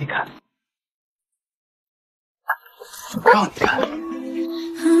你看，让你看。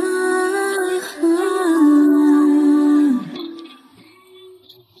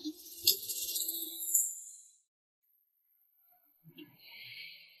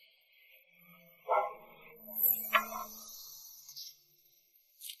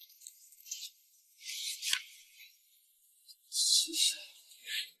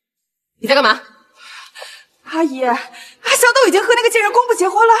你在干嘛？阿姨，阿萧都已经和那个贱人公布结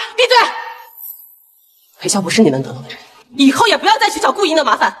婚了。闭嘴！裴萧不是你能得到的人，以后也不要再去找顾莹的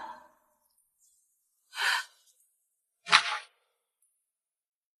麻烦。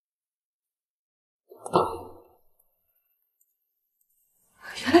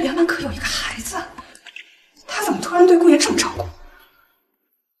原来梁万可有一个孩子，他怎么突然对顾言这么照顾？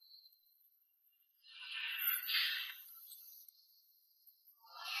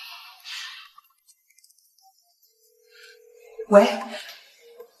喂，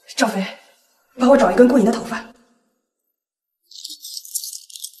赵飞，帮我找一根顾莹的头发。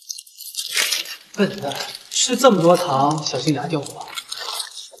笨蛋，吃这么多糖，小心牙掉光。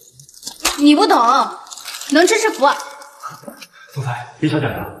你不懂，能吃吃福。总裁，李小姐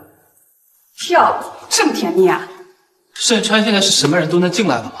来了。跳这么甜蜜啊！盛川现在是什么人都能进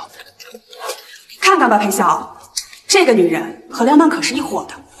来了吗？看看吧，裴晓，这个女人和梁曼可是一伙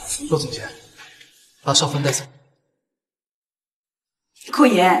的。骆总监，把少芬带走。顾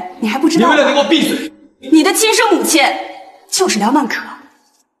言，你还不知道吗？你为了给我闭嘴！你的亲生母亲就是梁曼可。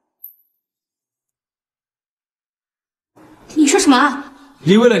你说什么啊？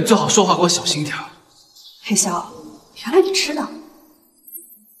李为了你最好说话给我小心点。裴晓，原来你知道。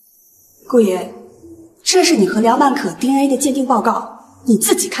顾言，这是你和梁曼可 DNA 的鉴定报告，你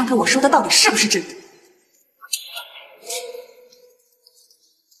自己看看我说的到底是不是真的。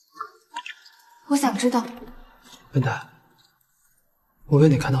我想知道。笨蛋，我为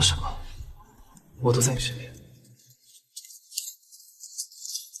你看到什么，我都在你身边。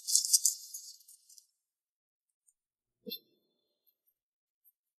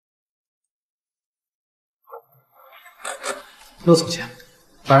陆总监，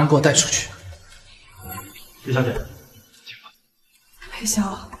把人给我带出去。李小姐，裴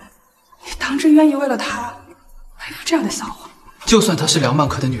潇，你当真愿意为了他配出这样的笑话？就算她是梁曼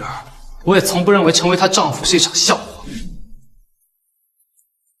可的女儿，我也从不认为成为她丈夫是一场笑话。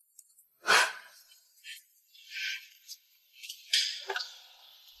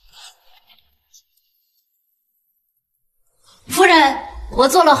夫人，我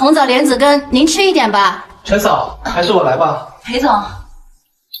做了红枣莲子羹，您吃一点吧。陈嫂，还是我来吧。裴总，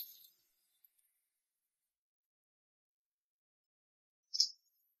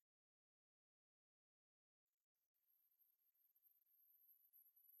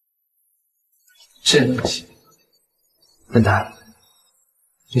是人的不起。笨蛋，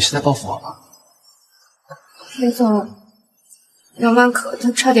你是在报复我吗？裴总，梁曼可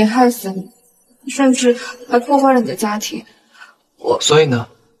他差点害死你，甚至还破坏了你的家庭。所以呢？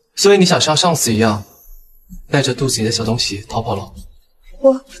所以你想像上次一样，带着肚子里的小东西逃跑了？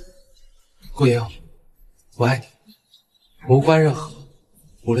顾言，我爱你，无关任何，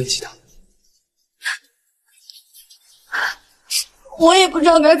无论其他。我也不知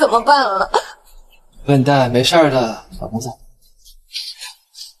道该怎么办了。笨蛋，没事的，老公在。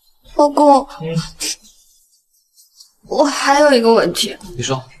老公，我还有一个问题。你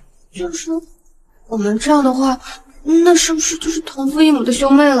说。就是我们这样的话，那是不是就是同父异母的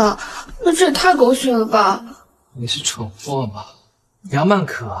兄妹了？那这也太狗血了吧！你是蠢货吗？梁曼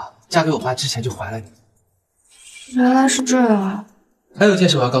可嫁给我爸之前就怀了你。原来是这样。还有一件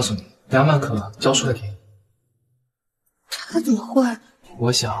事我要告诉你，梁曼可教书的给你。他怎么会？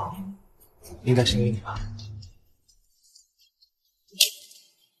我想，应该是因为你吧。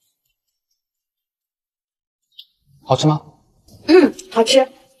好吃吗？好吃。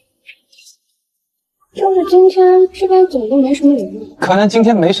就是今天这边总共没什么人。可能今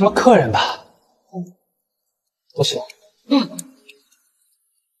天没什么客人吧。多吃。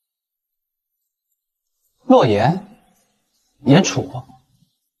洛言，严楚，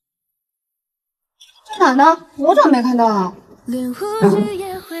在哪呢？我怎么没看到啊？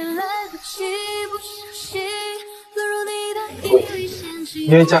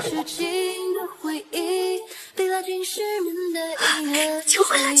愿意嫁给我？求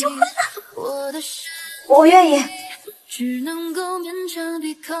婚了，求婚了！我愿意。只能够勉强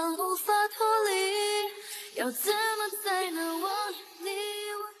抵抗，无法脱离，要怎么才能忘记你？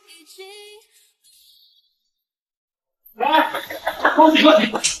我已经。恭喜恭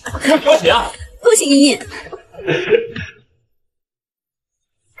喜！恭喜啊！恭喜莹莹。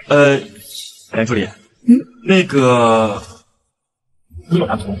梁助理，那个，你有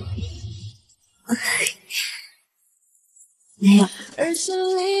男朋友吗？没有。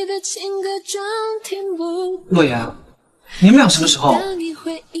洛言，你们俩什么时候？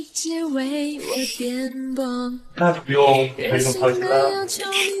那就不用陪同操心了。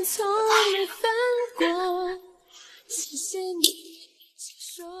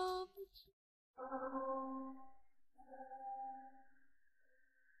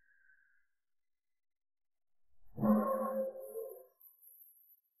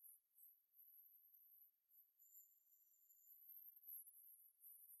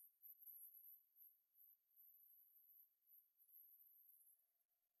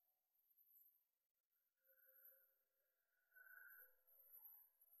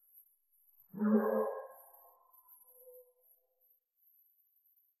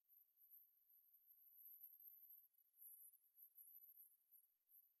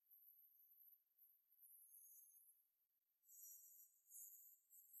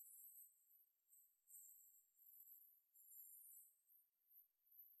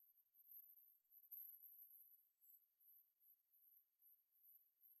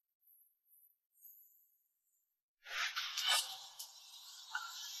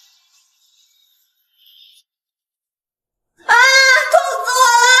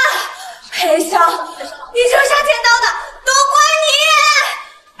裴潇，你扔下剪刀的都怪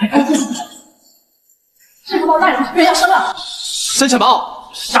你！这个包大人，人要生了。生产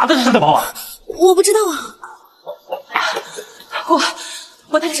包？啥的是生产包啊？我不知道啊。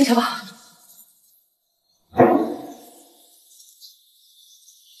我带你生产包。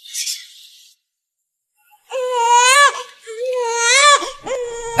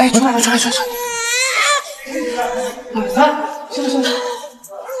哎，出来！生，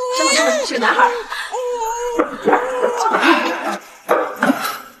是个男孩。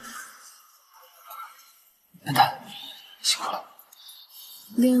笨蛋，辛苦了。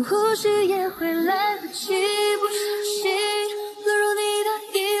连呼吸也会来不及，不小心落入你的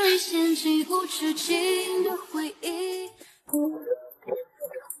衣领，掀起无止境的回忆。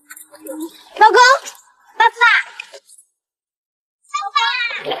老公，爸爸，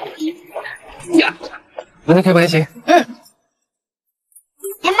呀，昨天开关系。你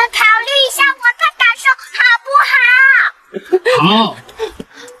们考虑一下我的感受好不好？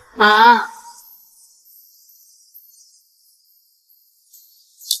好。好。